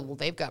think, oh, well,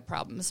 they've got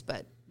problems,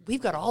 but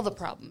we've got all the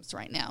problems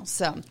right now.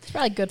 So It's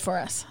probably good for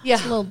us. Yeah.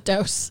 It's a little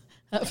dose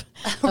of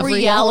Reality.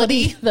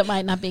 reality that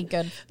might not be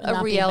good.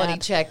 a reality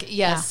check.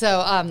 Yeah. So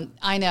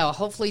I know.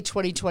 Hopefully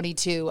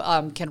 2022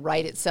 can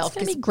right itself. It's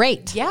going to be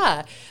great.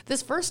 Yeah.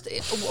 This first,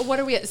 what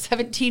are we at,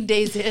 17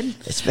 days in?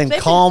 It's been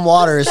calm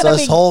waters gonna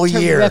this be whole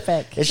year.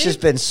 terrific. It's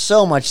just been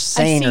so much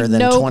saner than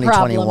no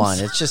 2021.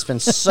 problems. It's just been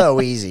so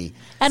easy.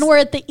 And we're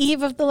at the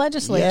eve of the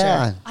legislature.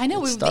 Yeah, I know.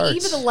 it We've the eve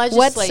of the starts.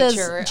 What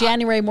legislature. says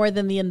January more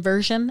than the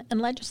inversion in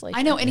legislature?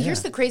 I know, and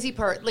here's the crazy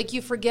part. Like,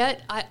 you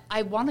forget,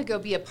 I want to go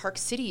be a Park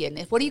City. And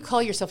what do you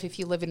call yourself if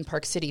you live in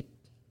Park City?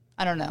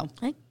 I don't know.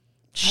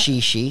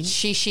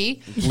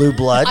 She. Blue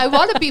blood. I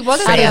want to be one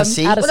of them.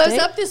 Fancy. Out of When I was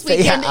state? up this Yeah,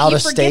 weekend, out you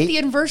of forget state. the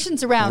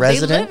inversions around.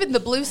 Resident. They live in the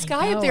blue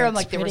sky know, up there. I'm it's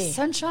like, there was pretty.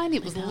 sunshine.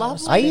 It was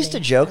lovely. I used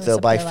to joke, I was though,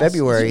 up by there last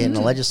February in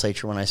the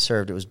legislature when I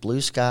served, it was blue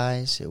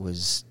skies. It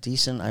was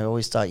decent. I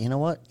always thought, you know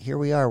what? Here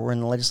we are. We're in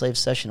the legislative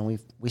session, and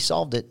we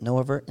solved it. No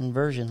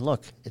inversion.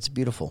 Look, it's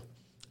beautiful.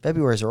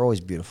 Februarys are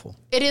always beautiful.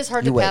 It is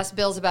hard You to wait. pass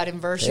bills about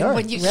inversion They are.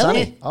 when you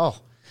Sunny. Oh.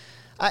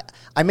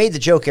 I made the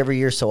joke every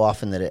year so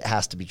often that it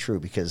has to be true,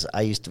 because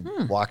I used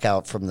to walk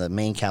out from the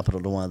main Capitol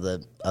to one of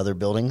the other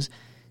buildings,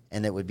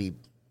 and it would be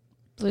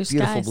Blue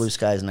beautiful skies. blue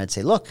skies, and I'd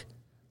say, look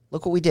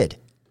what we did.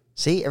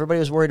 See,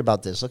 everybody was worried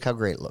about this. Look how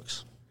great it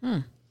looks.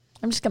 I'm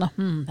just going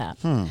to that.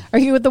 Are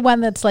you the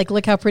one that's like,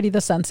 look how pretty the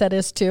sunset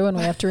is, too, and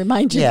we have to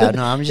remind you? Yeah, that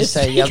no, I'm just it's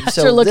saying. Yeah, because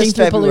so you're looking this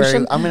through February,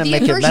 pollution. I'm going to The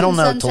make a inversion mental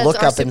note to sunsets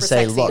look are up and super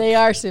say, sexy. look, They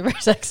are super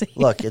sexy.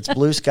 look, it's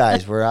blue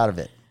skies. We're out of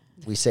it.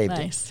 We saved it.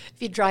 Nice. if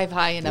you drive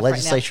high enough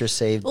legislature right now.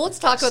 saved- Well, let's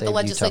talk about saved the Utah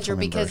legislature from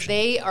because inversion.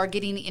 they are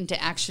getting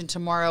into action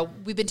tomorrow.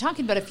 We've been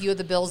talking about a few of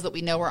the bills that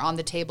we know are on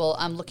the table.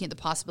 I'm looking at the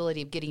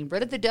possibility of getting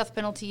rid of the death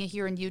penalty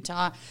here in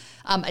Utah,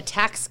 a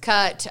tax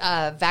cut,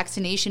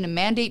 vaccination and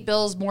mandate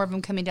bills, more of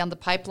them coming down the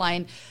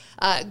pipeline.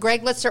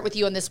 Greg, let's start with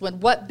you on this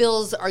one. What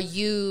bills are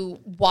you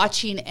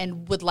watching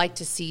and would like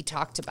to see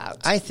talked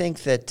about? I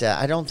think that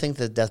I don't think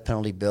the death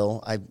penalty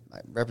bill.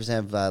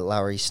 Representative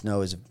Lowry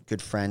Snow is a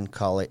good friend,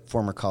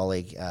 former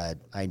colleague.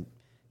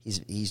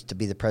 He's to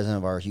be the president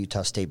of our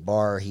Utah State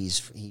Bar. He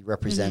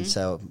represents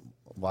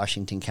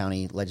Washington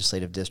County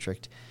Legislative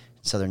District,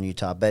 in Southern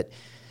Utah. But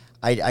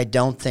I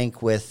don't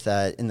think with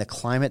in the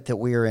climate that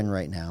we are in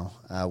right now,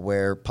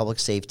 where public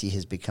safety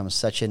has become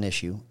such an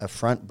issue, a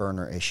front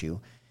burner issue,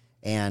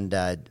 and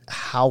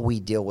how we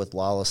deal with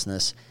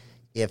lawlessness,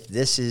 if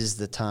this is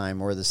the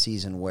time or the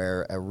season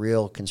where a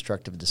real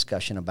constructive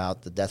discussion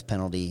about the death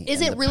penalty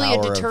Is and it the really a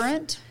power of-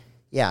 deterrent?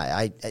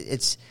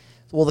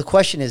 well, the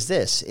question is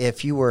this: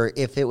 if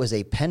it was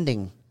a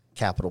pending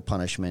capital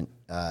punishment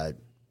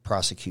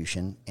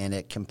prosecution, and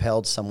it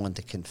compelled someone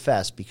to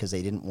confess because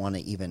they didn't want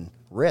to even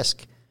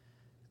risk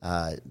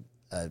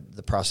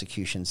the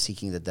prosecution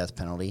seeking the death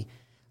penalty.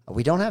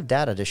 We don't have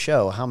data to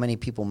show how many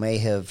people may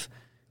have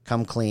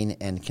come clean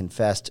and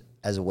confessed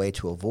as a way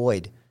to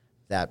avoid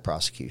that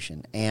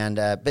prosecution. And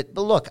but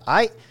look,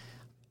 I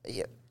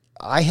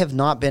have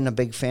not been a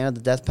big fan of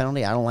the death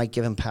penalty. I don't like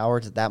giving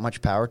that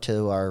much power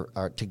to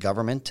our to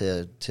government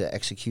to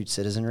execute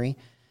citizenry.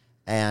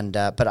 And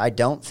but I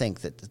don't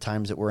think that the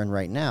times that we're in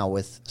right now,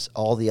 with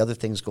all the other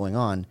things going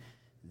on,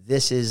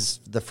 this is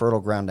the fertile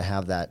ground to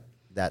have that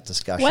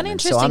discussion.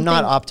 And so I'm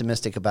not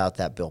optimistic about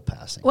that bill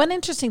passing. One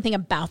interesting thing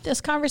about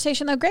this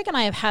conversation, though, Greg and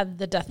I have had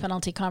the death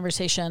penalty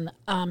conversation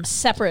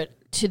separate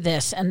to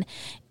this, and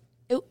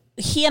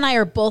he and I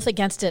are both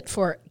against it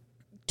for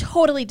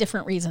totally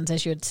different reasons,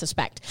 as you would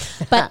suspect.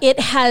 But it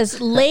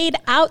has laid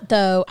out,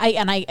 though, I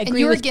agree. And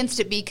you're against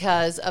it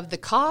because of the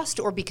cost,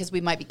 or because we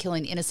might be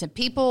killing innocent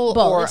people,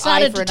 both. or it's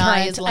not eye a for an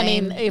eye is deterrent. I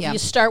lame. mean, if you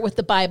start with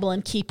the Bible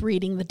and keep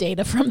reading the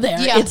data from there,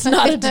 it's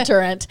not a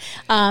deterrent.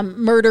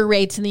 Murder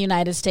rates in the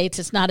United States,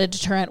 it's not a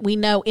deterrent. We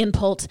know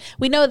impulse.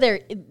 We know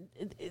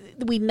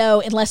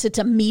unless it's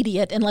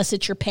immediate, unless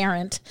it's your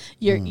parent,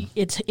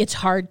 it's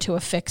hard to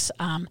affix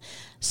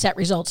set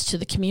results to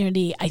the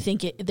community. I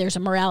think there's a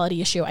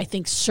morality issue. I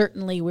think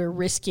certainly we're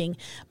risking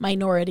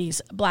minorities,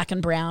 black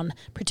and brown,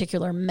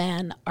 particular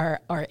men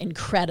are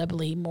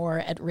incredibly more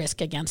at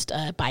risk against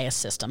a bias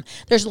system.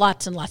 There's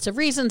lots and lots of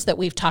reasons that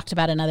we've talked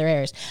about in other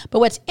areas. But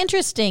what's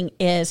interesting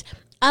is,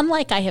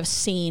 unlike I have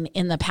seen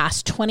in the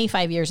past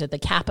 25 years at the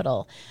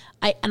Capitol,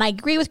 and I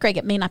agree with Greg,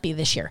 it may not be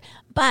this year,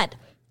 but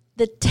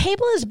the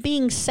table is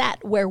being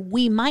set where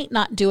we might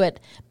not do it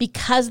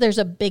because there's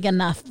a big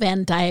enough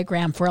Venn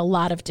diagram for a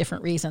lot of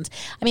different reasons.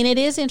 I mean, it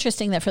is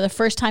interesting that for the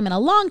first time in a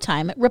long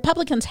time,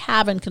 Republicans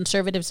have, and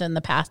conservatives in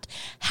the past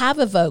have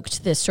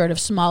evoked this sort of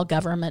small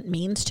government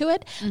means to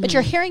it. Mm-hmm. But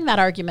you're hearing that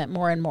argument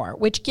more and more,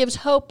 which gives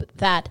hope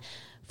that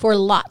for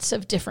lots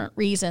of different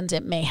reasons,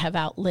 it may have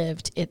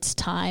outlived its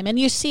time. And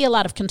you see a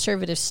lot of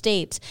conservative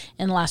states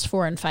in the last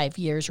 4 and 5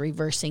 years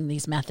reversing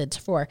these methods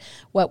for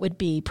what would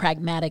be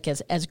pragmatic,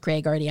 as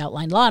Greg already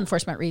outlined, law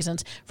enforcement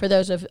reasons. For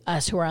those of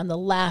us who are on the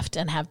left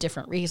and have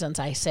different reasons,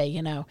 I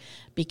say,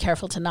 be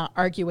careful to not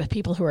argue with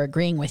people who are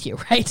agreeing with you,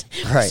 right?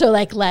 So,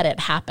 let it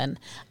happen.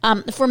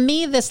 For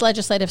me, this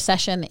legislative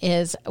session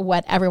is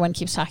what everyone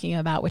keeps talking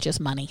about, which is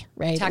money,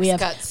 right? Tax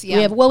cuts,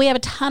 We have a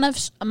ton of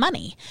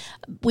money.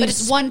 But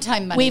it's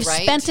one-time money. We've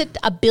spent it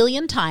 1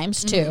 billion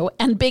times too,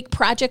 and big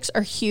projects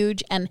are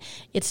huge, and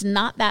it's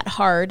not that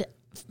hard,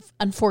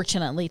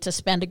 unfortunately, to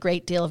spend a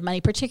great deal of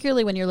money,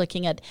 particularly when you're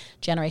looking at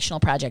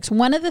generational projects.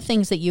 One of the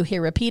things that you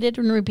hear repeated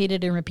and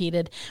repeated and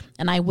repeated,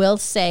 and I will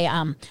say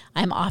I'm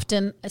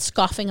often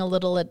scoffing a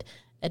little at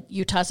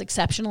Utah's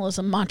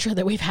exceptionalism mantra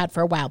that we've had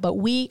for a while, but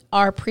we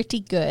are pretty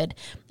good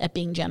at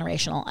being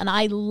generational. And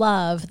I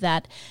love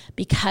that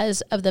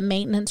because of the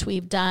maintenance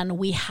we've done,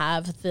 we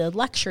have the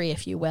luxury,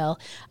 if you will,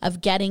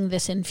 of getting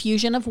this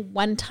infusion of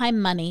one-time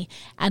money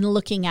and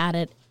looking at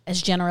it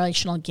as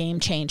generational game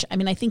change. I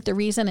mean, I think the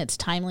reason it's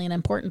timely and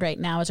important right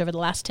now is over the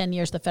last 10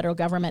 years, the federal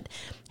government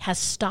has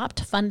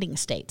stopped funding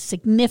states,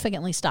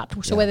 significantly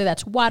stopped. So whether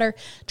that's water,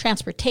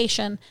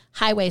 transportation,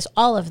 highways,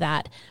 all of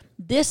that,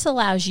 this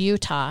allows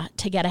Utah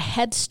to get a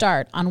head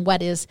start on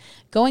what is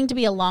going to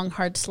be a long,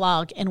 hard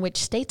slog in which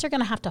states are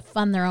going to have to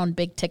fund their own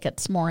big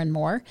tickets more and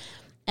more.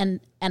 And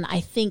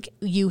I think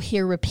you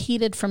hear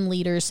repeated from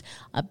leaders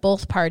of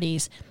both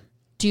parties,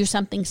 do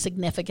something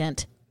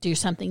significant, do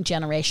something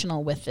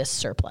generational with this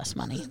surplus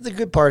money. The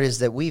good part is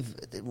that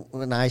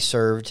when I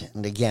served,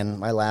 and again,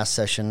 my last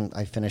session,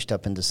 I finished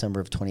up in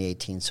December of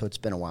 2018, so it's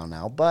been a while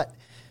now, but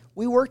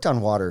we worked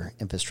on water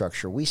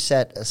infrastructure. We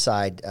set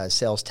aside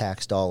sales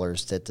tax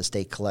dollars that the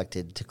state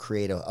collected to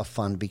create a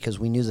fund because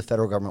we knew the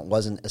federal government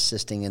wasn't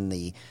assisting in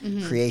the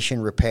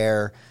creation,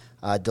 repair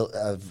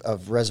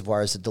of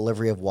reservoirs, the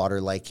delivery of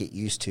water like it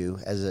used to,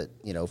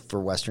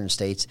 for Western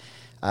states.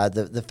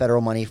 The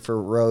federal money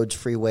for roads,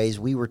 freeways,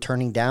 we were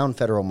turning down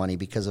federal money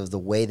because of the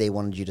way they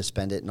wanted you to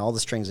spend it and all the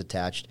strings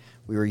attached.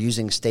 We were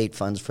using state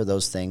funds for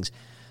those things.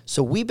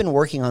 So we've been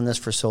working on this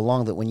for so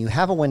long that when you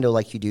have a window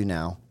like you do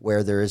now,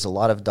 where there is a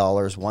lot of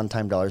dollars,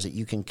 one-time dollars that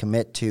you can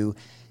commit to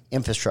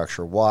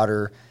infrastructure,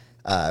 water,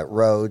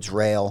 roads,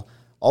 rail,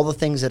 all the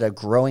things that a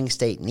growing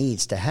state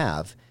needs to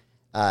have,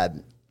 I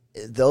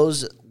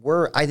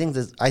think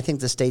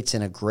the state's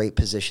in a great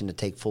position to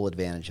take full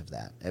advantage of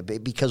that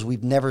because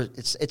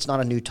it's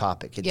not a new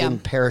topic. It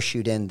didn't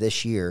parachute in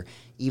this year,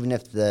 even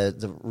if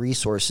the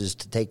resources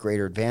to take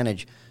greater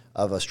advantage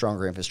of a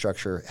stronger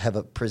infrastructure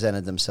have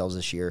presented themselves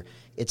this year.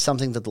 It's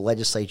something that the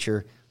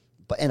legislature,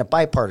 in a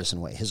bipartisan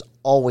way, has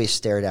always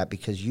stared at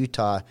because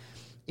Utah,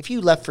 if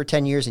you left for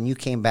 10 years and you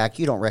came back,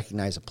 you don't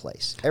recognize a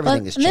place.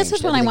 Everything has changed. This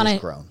is when I want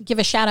to give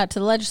a shout out to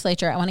the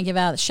legislature. I want to give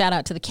a shout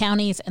out to the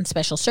counties and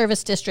special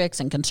service districts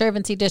and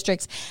conservancy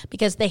districts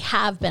because they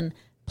have been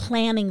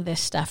planning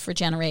this stuff for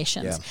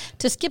generations.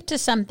 To skip to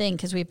something,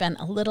 because we've been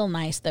a little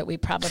nice that we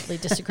probably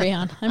disagree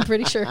on, I'm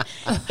pretty sure,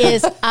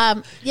 is,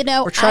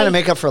 we're trying to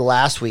make up for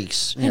last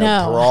week's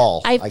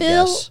brawl, I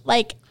feel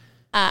like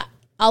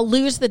I'll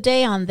lose the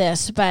day on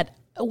this, but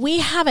we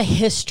have a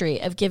history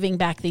of giving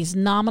back these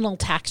nominal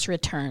tax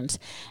returns,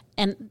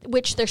 and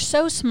which they're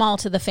so small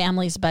to the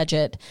family's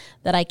budget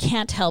that I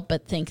can't help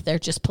but think they're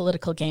just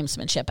political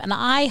gamesmanship. And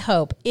I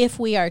hope, if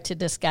we are to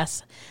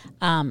discuss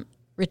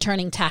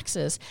returning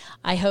taxes,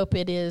 I hope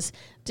it is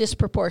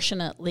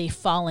disproportionately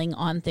falling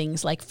on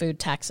things like food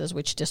taxes,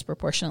 which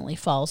disproportionately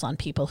falls on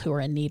people who are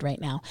in need right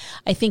now.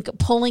 I think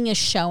polling is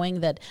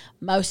showing that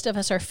most of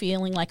us are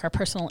feeling like our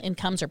personal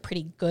incomes are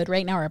pretty good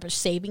right now. Our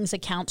savings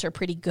accounts are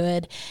pretty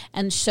good.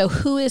 And so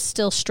who is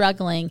still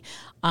struggling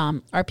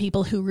are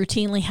people who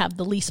routinely have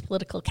the least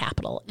political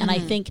capital. And I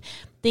think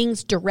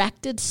things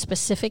directed,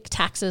 specific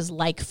taxes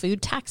like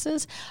food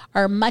taxes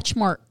are a much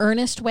more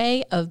earnest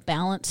way of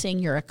balancing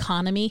your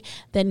economy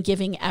than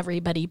giving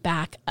everybody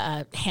back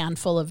a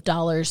handful of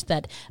dollars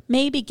that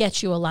maybe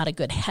gets you a lot of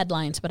good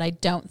headlines, but I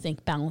don't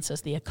think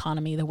balances the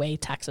economy the way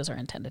taxes are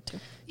intended to.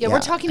 Yeah, we're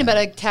talking about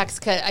a tax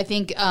cut. I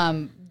think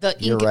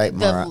You're right,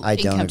 Mara. I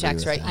don't income agree tax,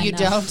 with right? that. You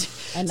don't.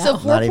 I know. So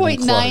Not even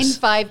close.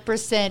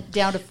 4.95%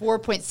 down to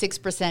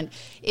 4.6%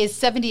 is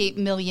 $78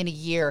 million a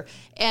year.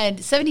 And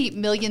 $78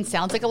 million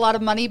sounds like a lot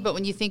of money, but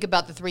when you think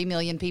about the 3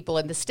 million people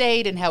in the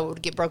state and how it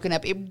would get broken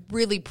up, it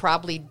really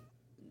probably,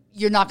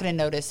 you're not going to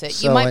notice it.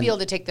 So you might be able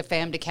to take the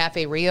fam to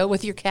Cafe Rio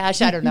with your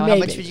cash. I don't know. How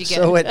much would you get?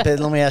 So but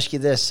let me ask you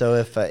this. So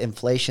if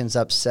inflation's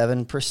up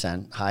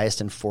 7%,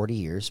 highest in 40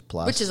 years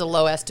plus. Which is a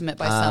low estimate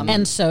by some.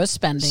 And so is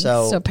spending.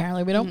 So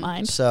apparently we don't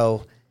mind.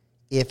 So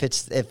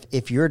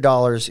if your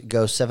dollars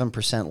go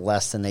 7%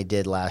 less than they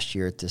did last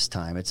year at this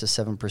time, it's a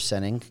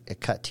 7% a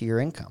cut to your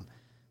income.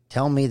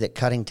 Tell me that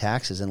cutting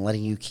taxes and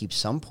letting you keep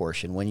some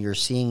portion when you're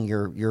seeing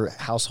your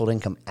household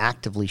income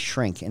actively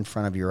shrink in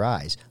front of your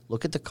eyes.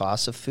 Look at the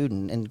cost of food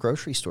in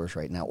grocery stores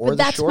right now, or but the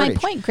that's shortage. my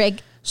point,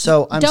 Greg.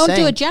 So don't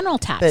do a general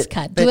tax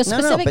cut. Do a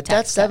specific but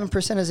tax that cut.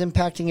 7% is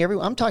impacting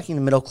everyone. I'm talking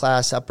the middle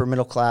class, upper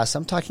middle class.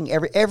 I'm talking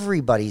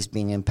everybody's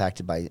being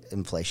impacted by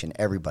inflation.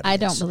 Everybody. I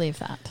don't believe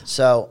that.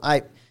 So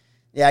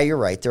yeah, you're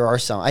right. There are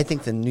some. I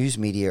think the news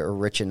media are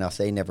rich enough.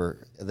 They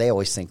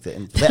always think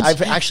that.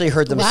 I've actually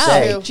heard them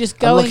say.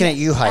 Just I'm looking at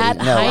you, Heidi.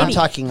 No, I'm Heidi.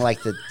 talking like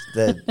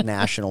the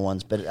national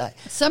ones. But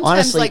Sometimes,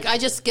 honestly, I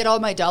just get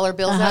all my dollar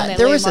bills out and I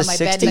there lay was them on a my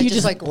 60 bed and I you just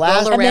just like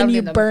blast- roll And around then you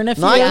in them. burn a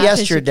few not out as you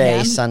yesterday,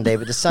 can. Sunday,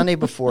 but the Sunday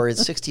before,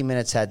 60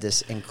 Minutes had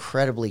this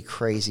incredibly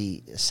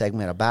crazy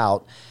segment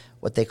about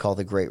what they call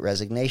the Great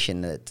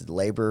Resignation. The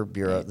Labor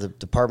Bureau, the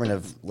Department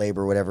of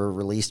Labor, whatever,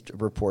 released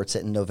reports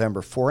that in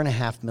November,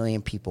 4.5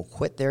 million people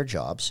quit their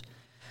jobs.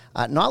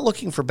 Not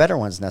looking for better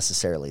ones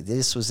necessarily.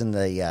 This was in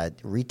the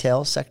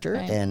retail sector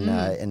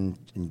and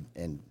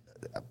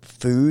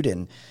food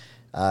and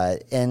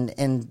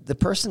the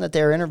person that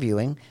they're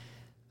interviewing,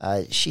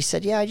 she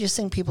said, "Yeah, I just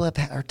think people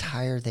are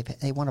tired.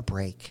 They want a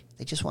break.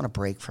 They just want a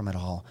break from it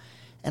all."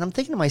 And I'm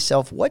thinking to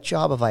myself, what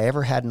job have I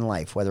ever had in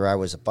life? Whether I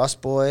was a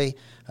busboy,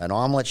 an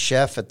omelet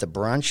chef at the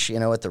brunch,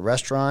 at the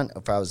restaurant,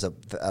 if I was a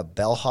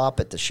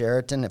bellhop at the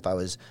Sheraton, if I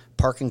was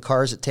parking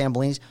cars at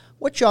Tambellini's,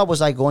 what job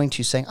was I going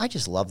to saying, I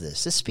just love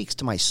this. This speaks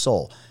to my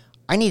soul.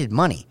 I needed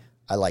money.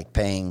 I liked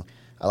paying.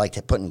 I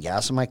liked putting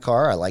gas in my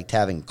car. I liked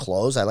having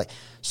clothes.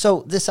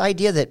 So this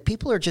idea that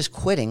people are just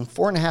quitting,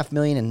 4.5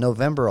 million in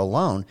November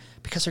alone,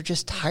 because they're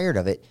just tired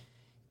of it.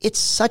 It's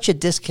such a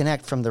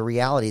disconnect from the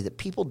reality that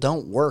people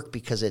don't work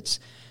because it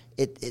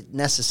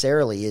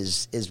necessarily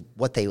is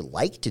what they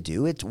like to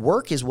do. It's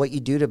work is what you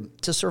do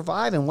to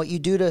survive and what you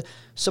do to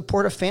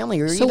support a family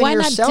or So even why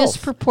yourself. not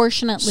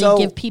disproportionately So-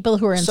 give people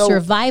who are in so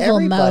survival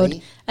everybody-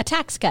 mode a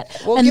tax cut?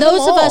 Well, And give them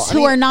those of all. us I who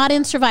mean, are not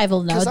in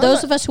survival mode, 'Cause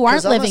those of us who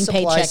aren't I'm a living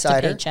supply paycheck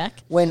sider. to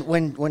paycheck.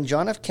 When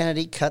John F.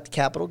 Kennedy cut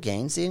capital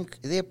gains,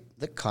 the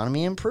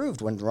economy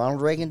improved. When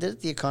Ronald Reagan did it,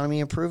 the economy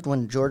improved.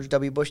 When George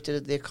W. Bush did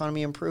it, the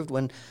economy improved.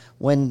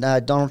 When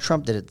Donald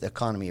Trump did it, the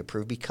economy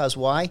improved. Because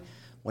why?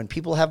 When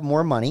people have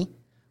more money,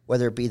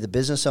 whether it be the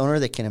business owner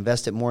that can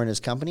invest it more in his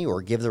company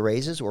or give the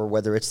raises, or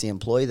whether it's the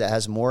employee that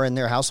has more in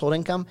their household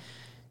income,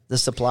 the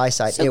supply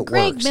side, So, it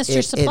Greg, works.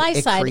 Mr. Supply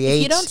Side,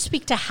 if you don't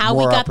speak to how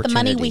we got the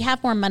money, we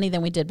have more money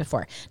than we did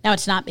before. Now,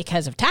 it's not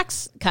because of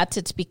tax cuts;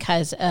 it's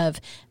because of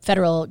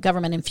federal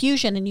government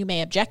infusion, and you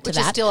may object to Which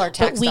that. is still our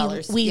tax but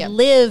dollars. We Yeah.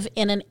 live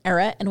in an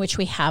era in which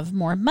we have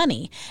more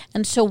money,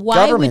 and so why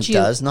Government would you?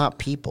 does, not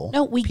people.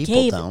 No, we people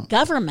gave don't.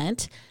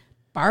 government.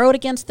 Borrowed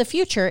against the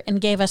future and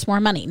gave us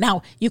more money.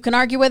 Now, you can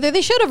argue whether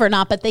they should have or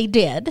not, but they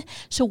did.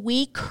 So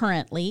we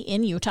currently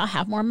in Utah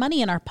have more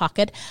money in our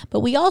pocket, but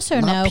we also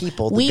know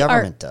people, the we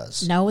government are,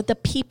 does. No, the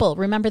people.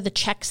 Remember the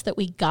checks that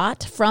we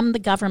got from the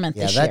government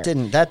this year.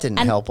 That didn't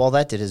help. All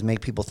that did is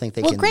make people think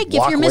they Well, can Greg, if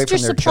walk you're away Mr.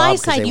 from their Supply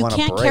job 'cause Side, they you want a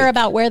can't break. care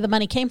about where the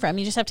money came from.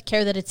 You just have to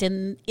care that it's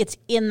in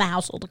the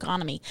household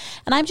economy.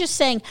 And I'm just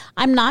saying,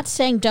 I'm not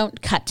saying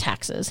don't cut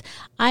taxes.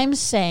 I'm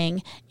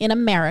saying in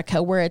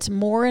America, where it's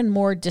more and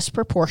more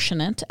disproportionate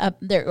unfortunate.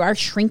 There are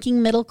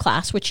shrinking middle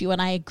class, which you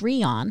and I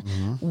agree on.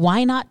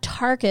 Why not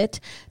target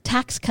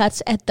tax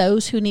cuts at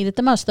those who need it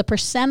the most? The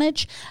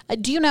percentage,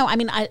 do you know, I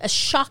mean, a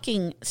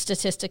shocking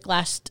statistic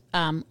last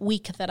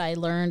week that I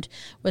learned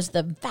was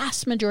the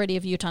vast majority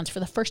of Utahns, for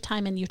the first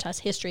time in Utah's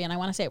history, and I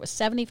want to say it was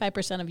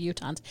 75% of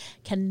Utahns,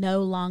 can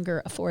no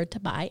longer afford to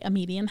buy a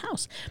median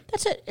house.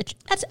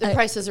 The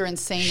prices are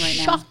insane right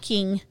now.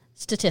 Shocking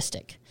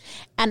statistic.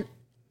 And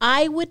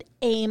I would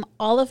aim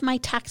all of my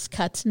tax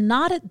cuts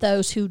not at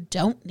those who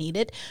don't need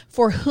it,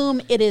 for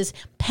whom it is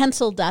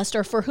pencil dust,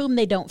 or for whom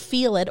they don't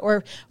feel it,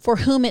 or for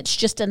whom it's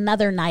just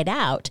another night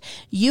out.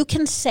 You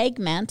can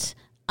segment,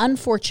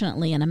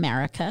 unfortunately in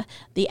America,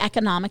 the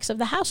economics of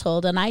the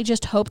household, and I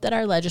just hope that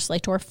our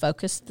legislator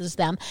focuses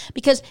them,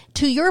 because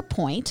to your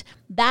point,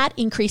 that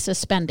increases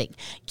spending.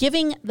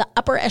 Giving the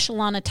upper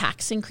echelon a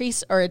tax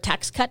increase or a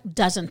tax cut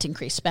doesn't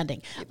increase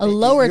spending. A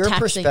lower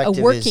taxing, a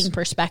working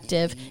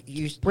perspective,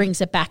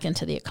 brings it back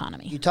into the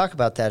economy. You talk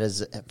about that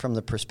as from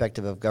the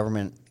perspective of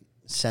government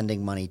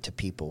sending money to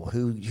people.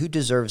 Who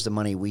deserves the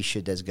money we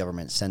should, as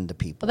government, send to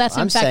people? Well, that's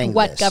in fact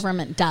what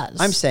government does.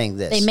 I'm saying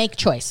this. They make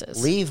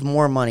choices. Leave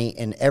more money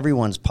in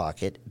everyone's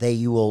pocket.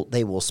 They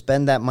will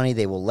spend that money.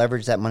 They will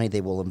leverage that money.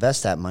 They will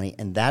invest that money.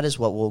 And that is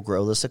what will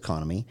grow this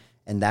economy.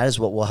 And that is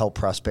what will help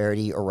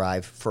prosperity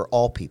arrive for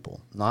all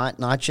people.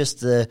 Not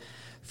just the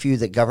few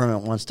that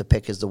government wants to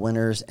pick as the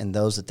winners and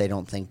those that they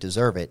don't think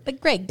deserve it. But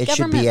Greg, it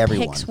government should be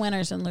everyone. Picks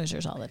winners and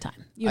losers all the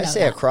time. I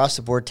say across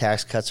the board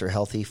tax cuts are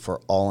healthy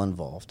for all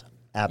involved.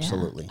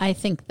 Absolutely. Yeah. I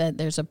think that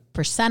there's a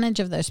percentage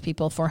of those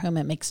people for whom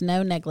it makes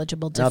no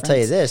negligible difference. And I'll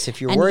tell you this,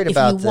 if you're worried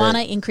about if you want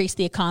to increase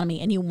the economy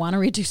and you want to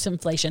reduce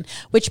inflation,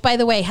 which, by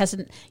the way,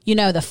 hasn't,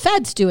 the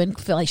feds do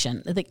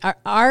inflation.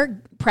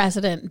 Our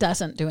president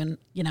doesn't do,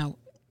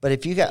 But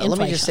if you got, let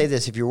me just say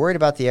this, if you're worried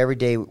about the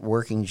everyday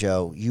working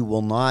Joe, you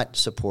will not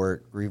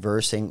support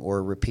reversing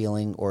or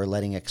repealing or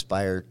letting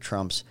expire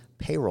Trump's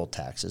payroll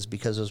taxes,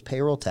 because those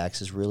payroll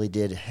taxes really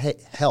did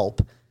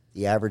help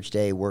the average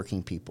day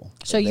working people.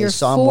 So you're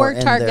for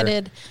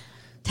targeted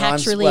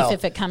tax relief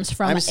if it comes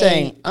from I'm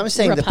saying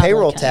the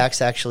payroll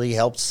tax actually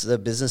helps the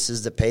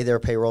businesses that pay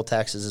their payroll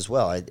taxes as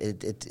well.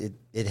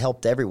 It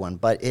helped everyone,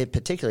 but it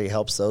particularly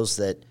helps those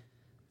that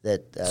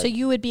so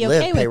you would be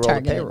okay with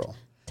targeted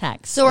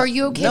tax. So are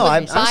you okay with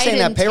I'm saying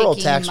that payroll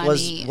tax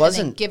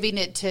wasn't giving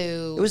it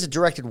to... It was a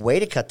directed way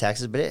to cut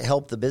taxes, but it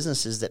helped the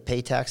businesses that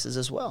pay taxes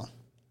as well.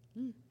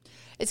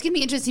 It's going to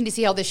be interesting to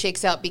see how this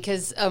shakes out,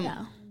 because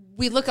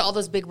we look at all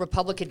those big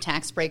Republican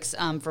tax breaks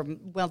for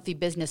wealthy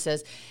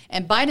businesses,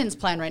 and Biden's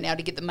plan right now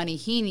to get the money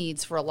he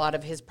needs for a lot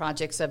of his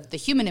projects of the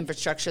human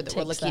infrastructure that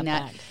we're looking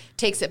at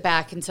takes it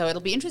back. And so it'll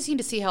be interesting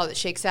to see how it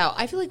shakes out.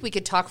 I feel like we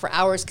could talk for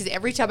hours, because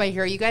every time I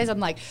hear you guys, I'm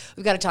like,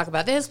 we've got to talk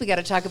about this. We got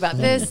to talk about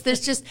this.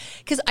 There's just,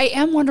 because I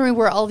am wondering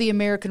where all the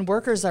American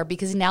workers are,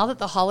 because now that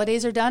the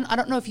holidays are done, I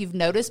don't know if you've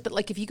noticed, but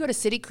like if you go to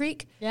City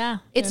Creek,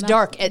 it's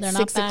dark at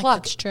 6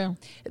 o'clock. It's true.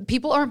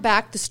 People aren't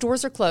back. The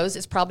stores are closed.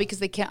 It's probably because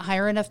they can't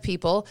hire enough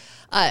people.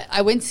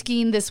 I went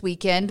skiing this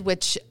weekend,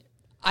 which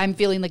I'm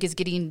feeling like is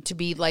getting to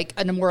be like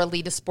a more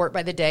elitist sport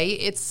by the day.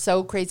 It's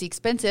so crazy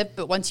expensive,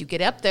 but once you get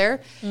up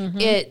there,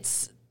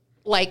 it's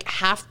like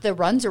half the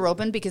runs are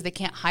open because they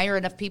can't hire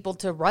enough people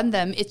to run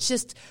them. It's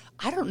just,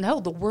 I don't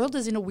know. The world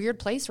is in a weird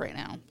place right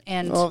now.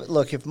 And well,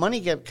 look, if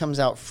money comes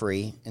out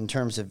free in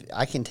terms of,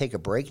 I can take a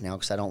break now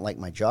because I don't like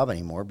my job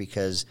anymore,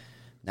 because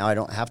now I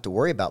don't have to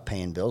worry about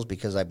paying bills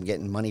because I'm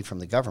getting money from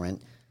the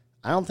government.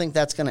 I don't think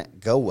that's going to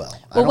go well.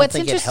 Well, what's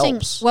interesting,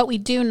 what we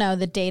do know,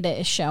 the data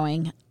is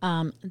showing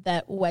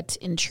that what's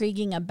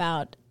intriguing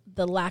about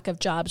the lack of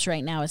jobs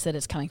right now is that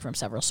it's coming from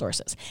several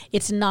sources.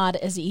 It's not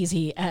as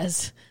easy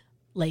as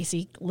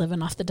Lacey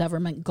living off the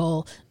government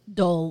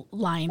dole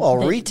line. Well,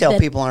 retail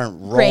people aren't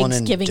rolling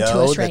in giving dough to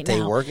us that right they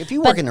now. work. If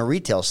you work in the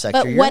retail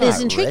sector, you're not But what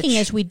is intriguing rich.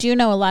 is we do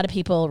know a lot of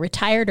people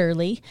retired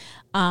early.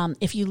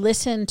 If you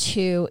listen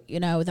to,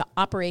 the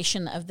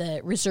operation of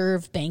the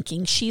reserve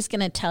banking, she's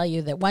going to tell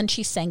you that one,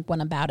 she sang one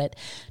about it.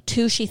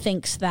 Two, she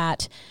thinks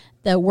that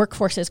the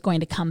workforce is going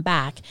to come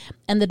back,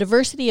 and the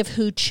diversity of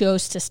who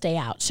chose to stay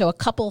out. So a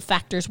couple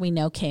factors we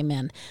know came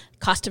in.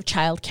 Cost of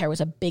childcare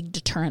was a big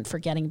deterrent for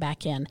getting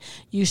back in.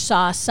 You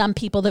saw some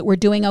people that were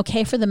doing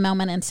okay for the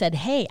moment and said,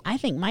 hey, I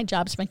think my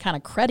job's been kind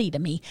of cruddy to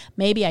me.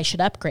 Maybe I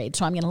should upgrade,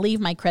 so I'm going to leave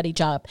my cruddy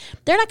job.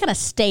 They're not going to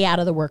stay out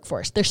of the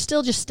workforce. They're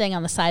still just staying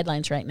on the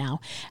sidelines right now.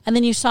 And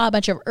then you saw a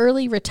bunch of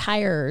early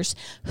retirers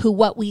who,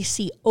 what we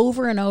see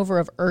over and over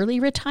of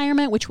early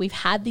retirement, which we've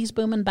had these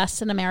boom and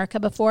busts in America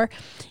before,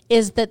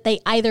 is that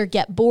they either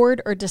get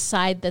bored or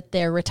decide that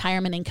their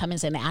retirement income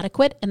is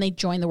inadequate and they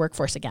join the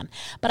workforce again.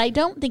 But I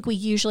don't think we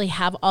usually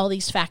have all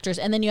these factors.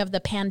 And then you have the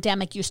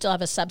pandemic. You still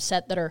have a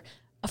subset that are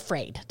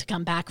afraid to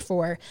come back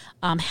for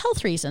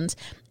health reasons.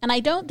 And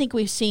I don't think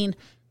we've seen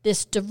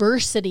this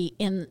diversity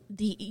in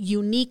the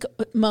unique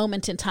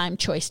moment in time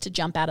choice to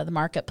jump out of the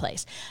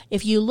marketplace.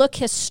 If you look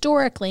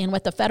historically, and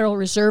what the Federal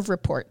Reserve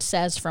report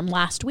says from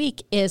last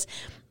week is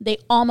they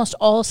almost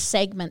all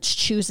segments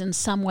choose in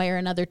some way or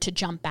another to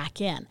jump back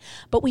in.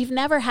 But we've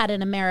never had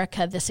in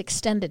America this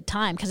extended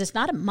time, because it's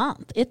not a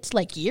month. It's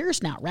like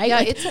years now, right? Yeah,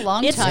 like, it's a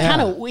long it's time.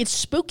 Kind of, it's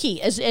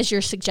spooky, as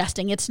you're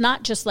suggesting. It's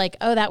not just like,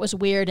 oh, that was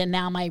weird and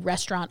now my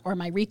restaurant or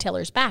my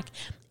retailer's back.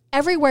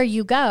 Everywhere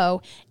you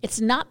go, it's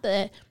not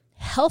the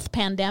health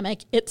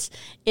pandemic, it's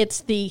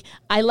the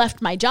I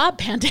left my job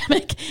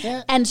pandemic.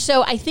 Yeah. And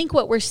so I think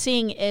what we're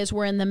seeing is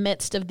we're in the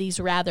midst of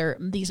these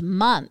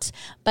months.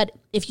 But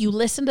if you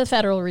listen to the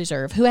Federal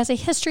Reserve, who has a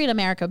history in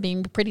America of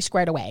being pretty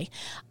squared away,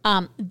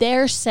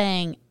 they're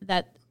saying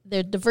that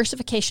the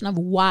diversification of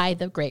why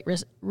the Great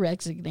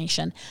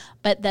Resignation,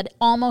 but that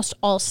almost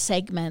all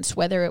segments,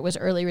 whether it was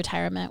early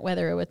retirement,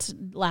 whether it was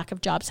lack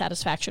of job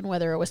satisfaction,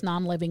 whether it was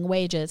non-living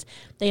wages,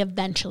 they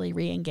eventually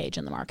re-engage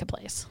in the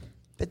marketplace.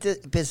 But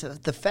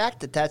the fact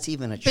that that's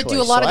even a choice. But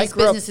do a lot of these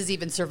businesses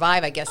even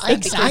survive, I guess?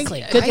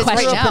 Exactly. Good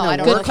question. I grew up in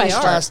a working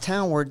class are.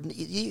 town where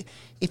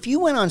if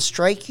you went on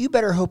strike, you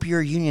better hope your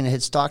union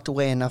had stocked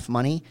away enough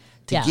money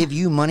to give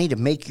you money to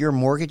make your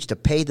mortgage, to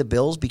pay the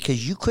bills,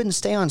 because you couldn't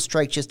stay on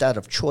strike just out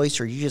of choice,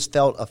 or you just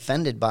felt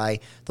offended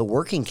by the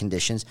working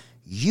conditions.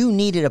 You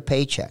needed a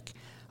paycheck.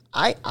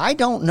 I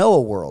don't know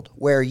a world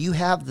where you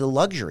have the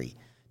luxury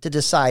to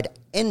decide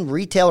in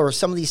retail or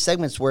some of these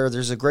segments where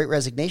there's a great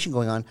resignation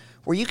going on,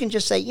 where you can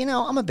just say,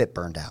 I'm a bit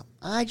burned out.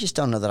 I just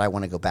don't know that I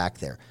want to go back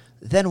there.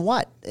 Then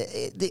what?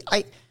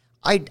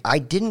 I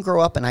didn't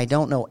grow up, and I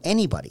don't know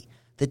anybody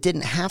that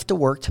didn't have to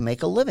work to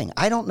make a living.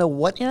 I don't know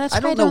what. Yeah, that's I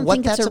don't know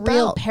what that's about. I don't think it's a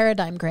real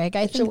paradigm, Greg.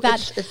 I think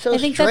that's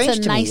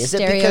a nice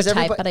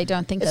stereotype, but I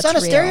don't think that's real.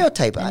 It's not a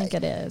stereotype. I think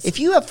it is. If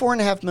you have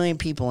 4.5 million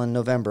people in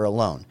November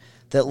alone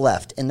that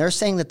left, and they're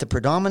saying that the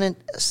predominant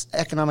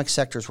economic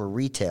sectors were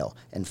retail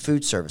and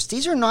food service.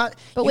 These are not.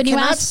 But when you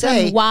ask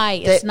them why,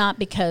 it's not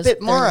because they're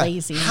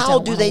lazy. How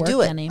do they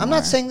do it? Anymore. I'm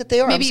not saying that they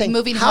are. Maybe I'm saying,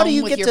 moving how home do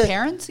you with get your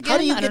parents again? How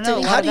do you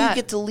get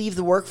get to leave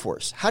the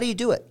workforce? How do you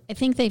do it? I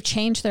think they've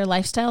changed their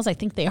lifestyles. I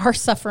think they are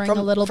suffering a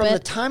little bit. From the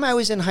time I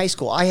was in high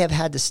school, I have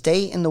had to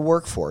stay in the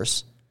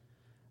workforce,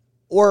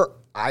 or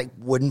I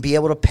wouldn't be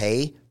able to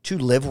pay to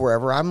live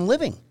wherever I'm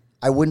living.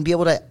 I wouldn't be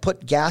able to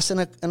put gas in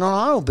an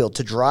automobile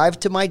to drive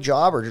to my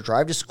job or to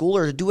drive to school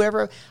or to do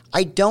whatever.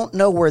 I don't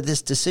know where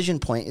this decision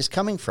point is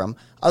coming from,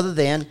 other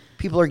than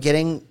people are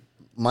getting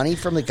money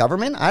from the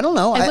government. I don't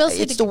know.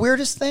 It's the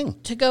weirdest thing.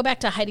 To go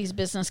back to Heidi's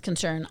business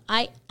concern,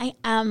 I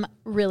am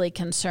really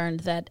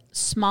concerned that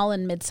small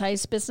and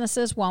mid-sized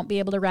businesses won't be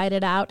able to ride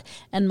it out,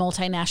 and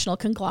multinational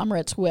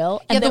conglomerates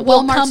will. And the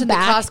Walmarts and the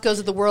Costco's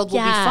of the world will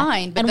be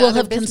fine. But and we'll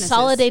have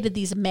consolidated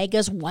these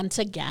megas once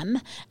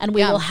again, and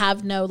we will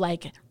have no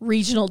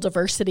regional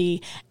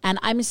diversity. And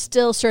I'm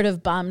still sort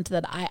of bummed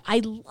that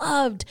I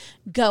loved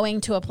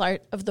going to a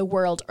part of the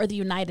world or the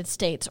United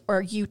States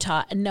or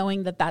Utah and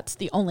knowing that that's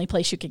the only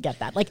place you could get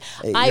that.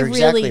 I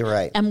really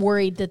am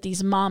worried that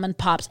these mom and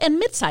pops and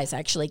mid-size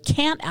actually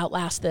can't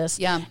outlast this.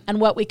 Yeah.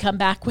 And what we come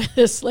back with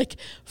is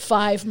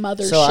 5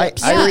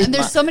 motherships. And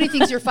there's so many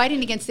things you're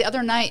fighting against. The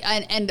other night,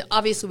 and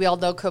obviously we all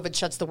know COVID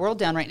shuts the world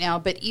down right now,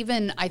 but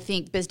even I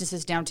think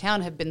businesses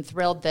downtown have been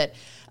thrilled that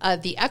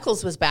the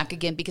Eccles was back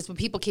again, because when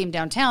people came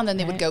downtown, then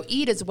they would go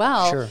eat as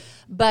well. Sure.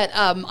 But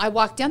I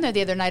walked down there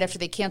the other night after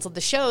they canceled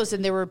the shows,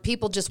 and there were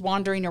people just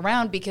wandering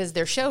around because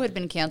their show had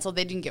been canceled.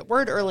 They didn't get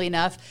word early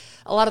enough.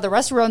 A lot of the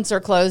restaurants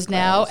are closed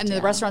now, and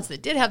the restaurants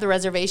that did have the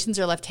reservations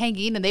are left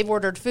hanging, and they've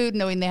ordered food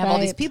knowing they have all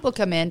these people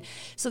come in.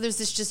 So there's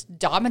this just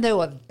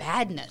domino of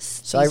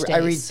badness. So I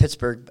read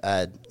Pittsburgh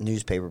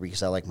newspaper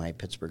because I like my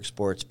Pittsburgh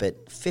sports,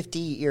 but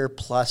 50-year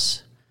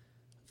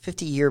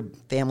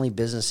family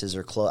businesses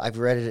are closed. I've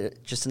read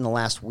it just in the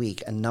last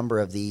week, a number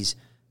of these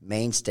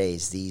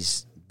mainstays,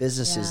 these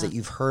businesses that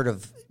you've heard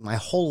of my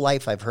whole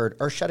life, I've heard,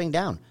 are shutting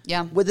down.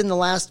 Yeah. Within the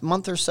last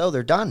month or so,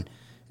 they're done.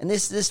 And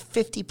this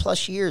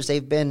 50-plus years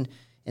they've been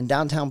in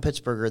downtown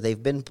Pittsburgh, or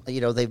they've been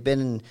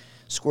in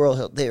Squirrel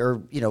Hill,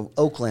 or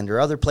Oakland, or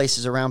other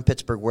places around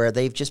Pittsburgh where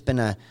they've just been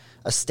a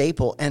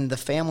staple, and the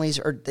families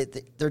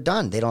they're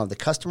done. They don't have the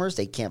customers.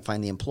 They can't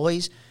find the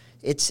employees.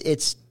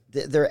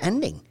 They're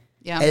ending.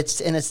 Yeah. It's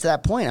to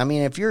that point. I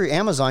mean, if you're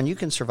Amazon, you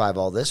can survive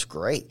all this,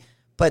 great.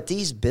 But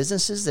these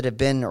businesses that have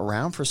been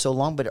around for so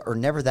long, but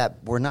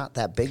were not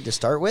that big to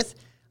start with.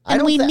 I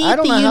don't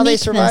know how they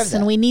survived that.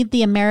 And we need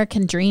the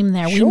American dream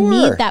there. Sure. We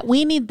need that.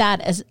 We need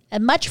that as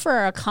much for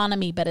our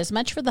economy, but as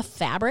much for the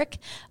fabric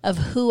of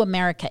who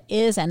America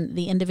is and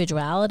the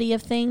individuality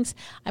of things.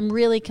 I'm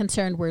really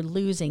concerned we're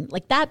losing.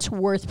 That's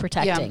worth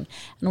protecting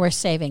and we're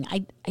saving.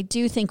 I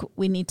do think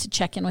we need to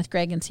check in with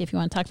Greg and see if you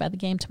want to talk about the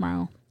game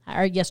tomorrow.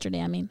 Or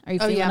yesterday, I mean. Are you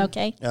feeling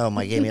okay? Oh,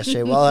 my game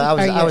yesterday. Well,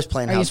 I was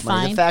playing house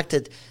money. The fact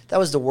that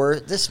was the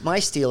worst. My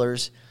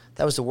Steelers,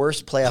 that was the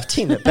worst playoff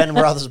team that Ben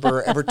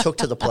Roethlisberger ever took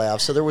to the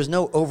playoffs. So there was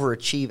no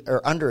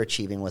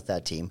underachieving with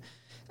that team.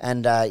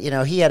 And,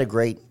 he had a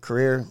great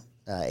career,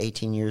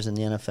 18 years in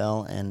the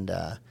NFL. And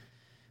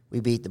We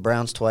beat the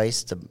Browns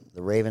twice, the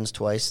Ravens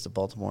twice, the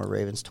Baltimore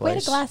Ravens twice. Way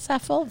to glass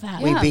half full of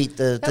that. We Yeah, beat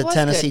the that was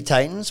Tennessee good.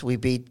 Titans. We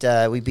beat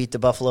the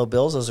Buffalo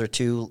Bills. Those are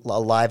two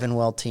alive and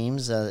well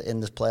teams in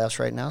the playoffs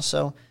right now.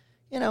 So,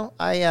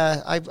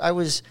 I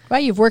was. Well,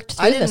 you've worked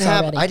through this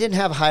already. I didn't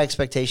have high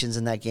expectations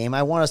in that game.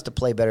 I want us to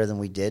play better than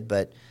we did,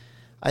 but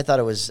I thought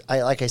it was.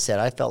 Like I said,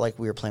 I felt like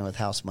we were playing with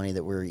house money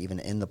that we were even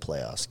in the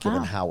playoffs,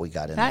 given how we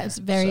got in there. That is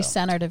very So,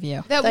 centered of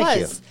you. That Thank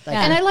you. was. Thank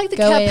And you. I like the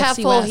Go cup AFC half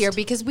full West. here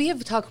because we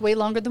have talked way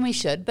longer than we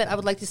should, but I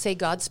would like to say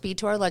Godspeed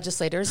to our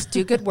legislators.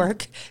 Do good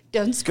work.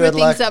 Don't screw Good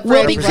luck. things up for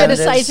We'll be anyone.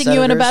 Representatives, criticizing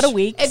you in about a senators.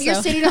 week. If you're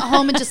so. sitting at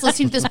home and just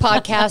listening to this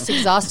podcast,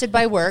 exhausted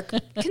by work,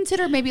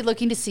 consider maybe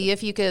looking to see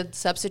if you could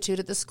substitute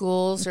at the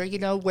schools or,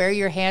 where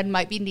your hand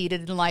might be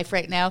needed in life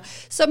right now.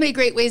 So many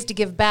great ways to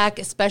give back,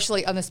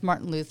 especially on this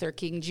Martin Luther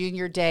King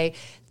Jr. Day.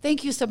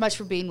 Thank you so much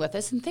for being with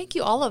us. And thank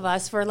you all of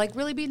us for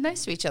really being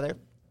nice to each other.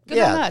 Good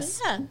Yeah. on us.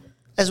 Yeah.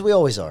 As we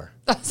always are.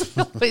 As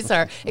we always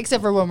are,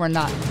 except for when we're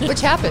not, which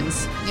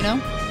happens,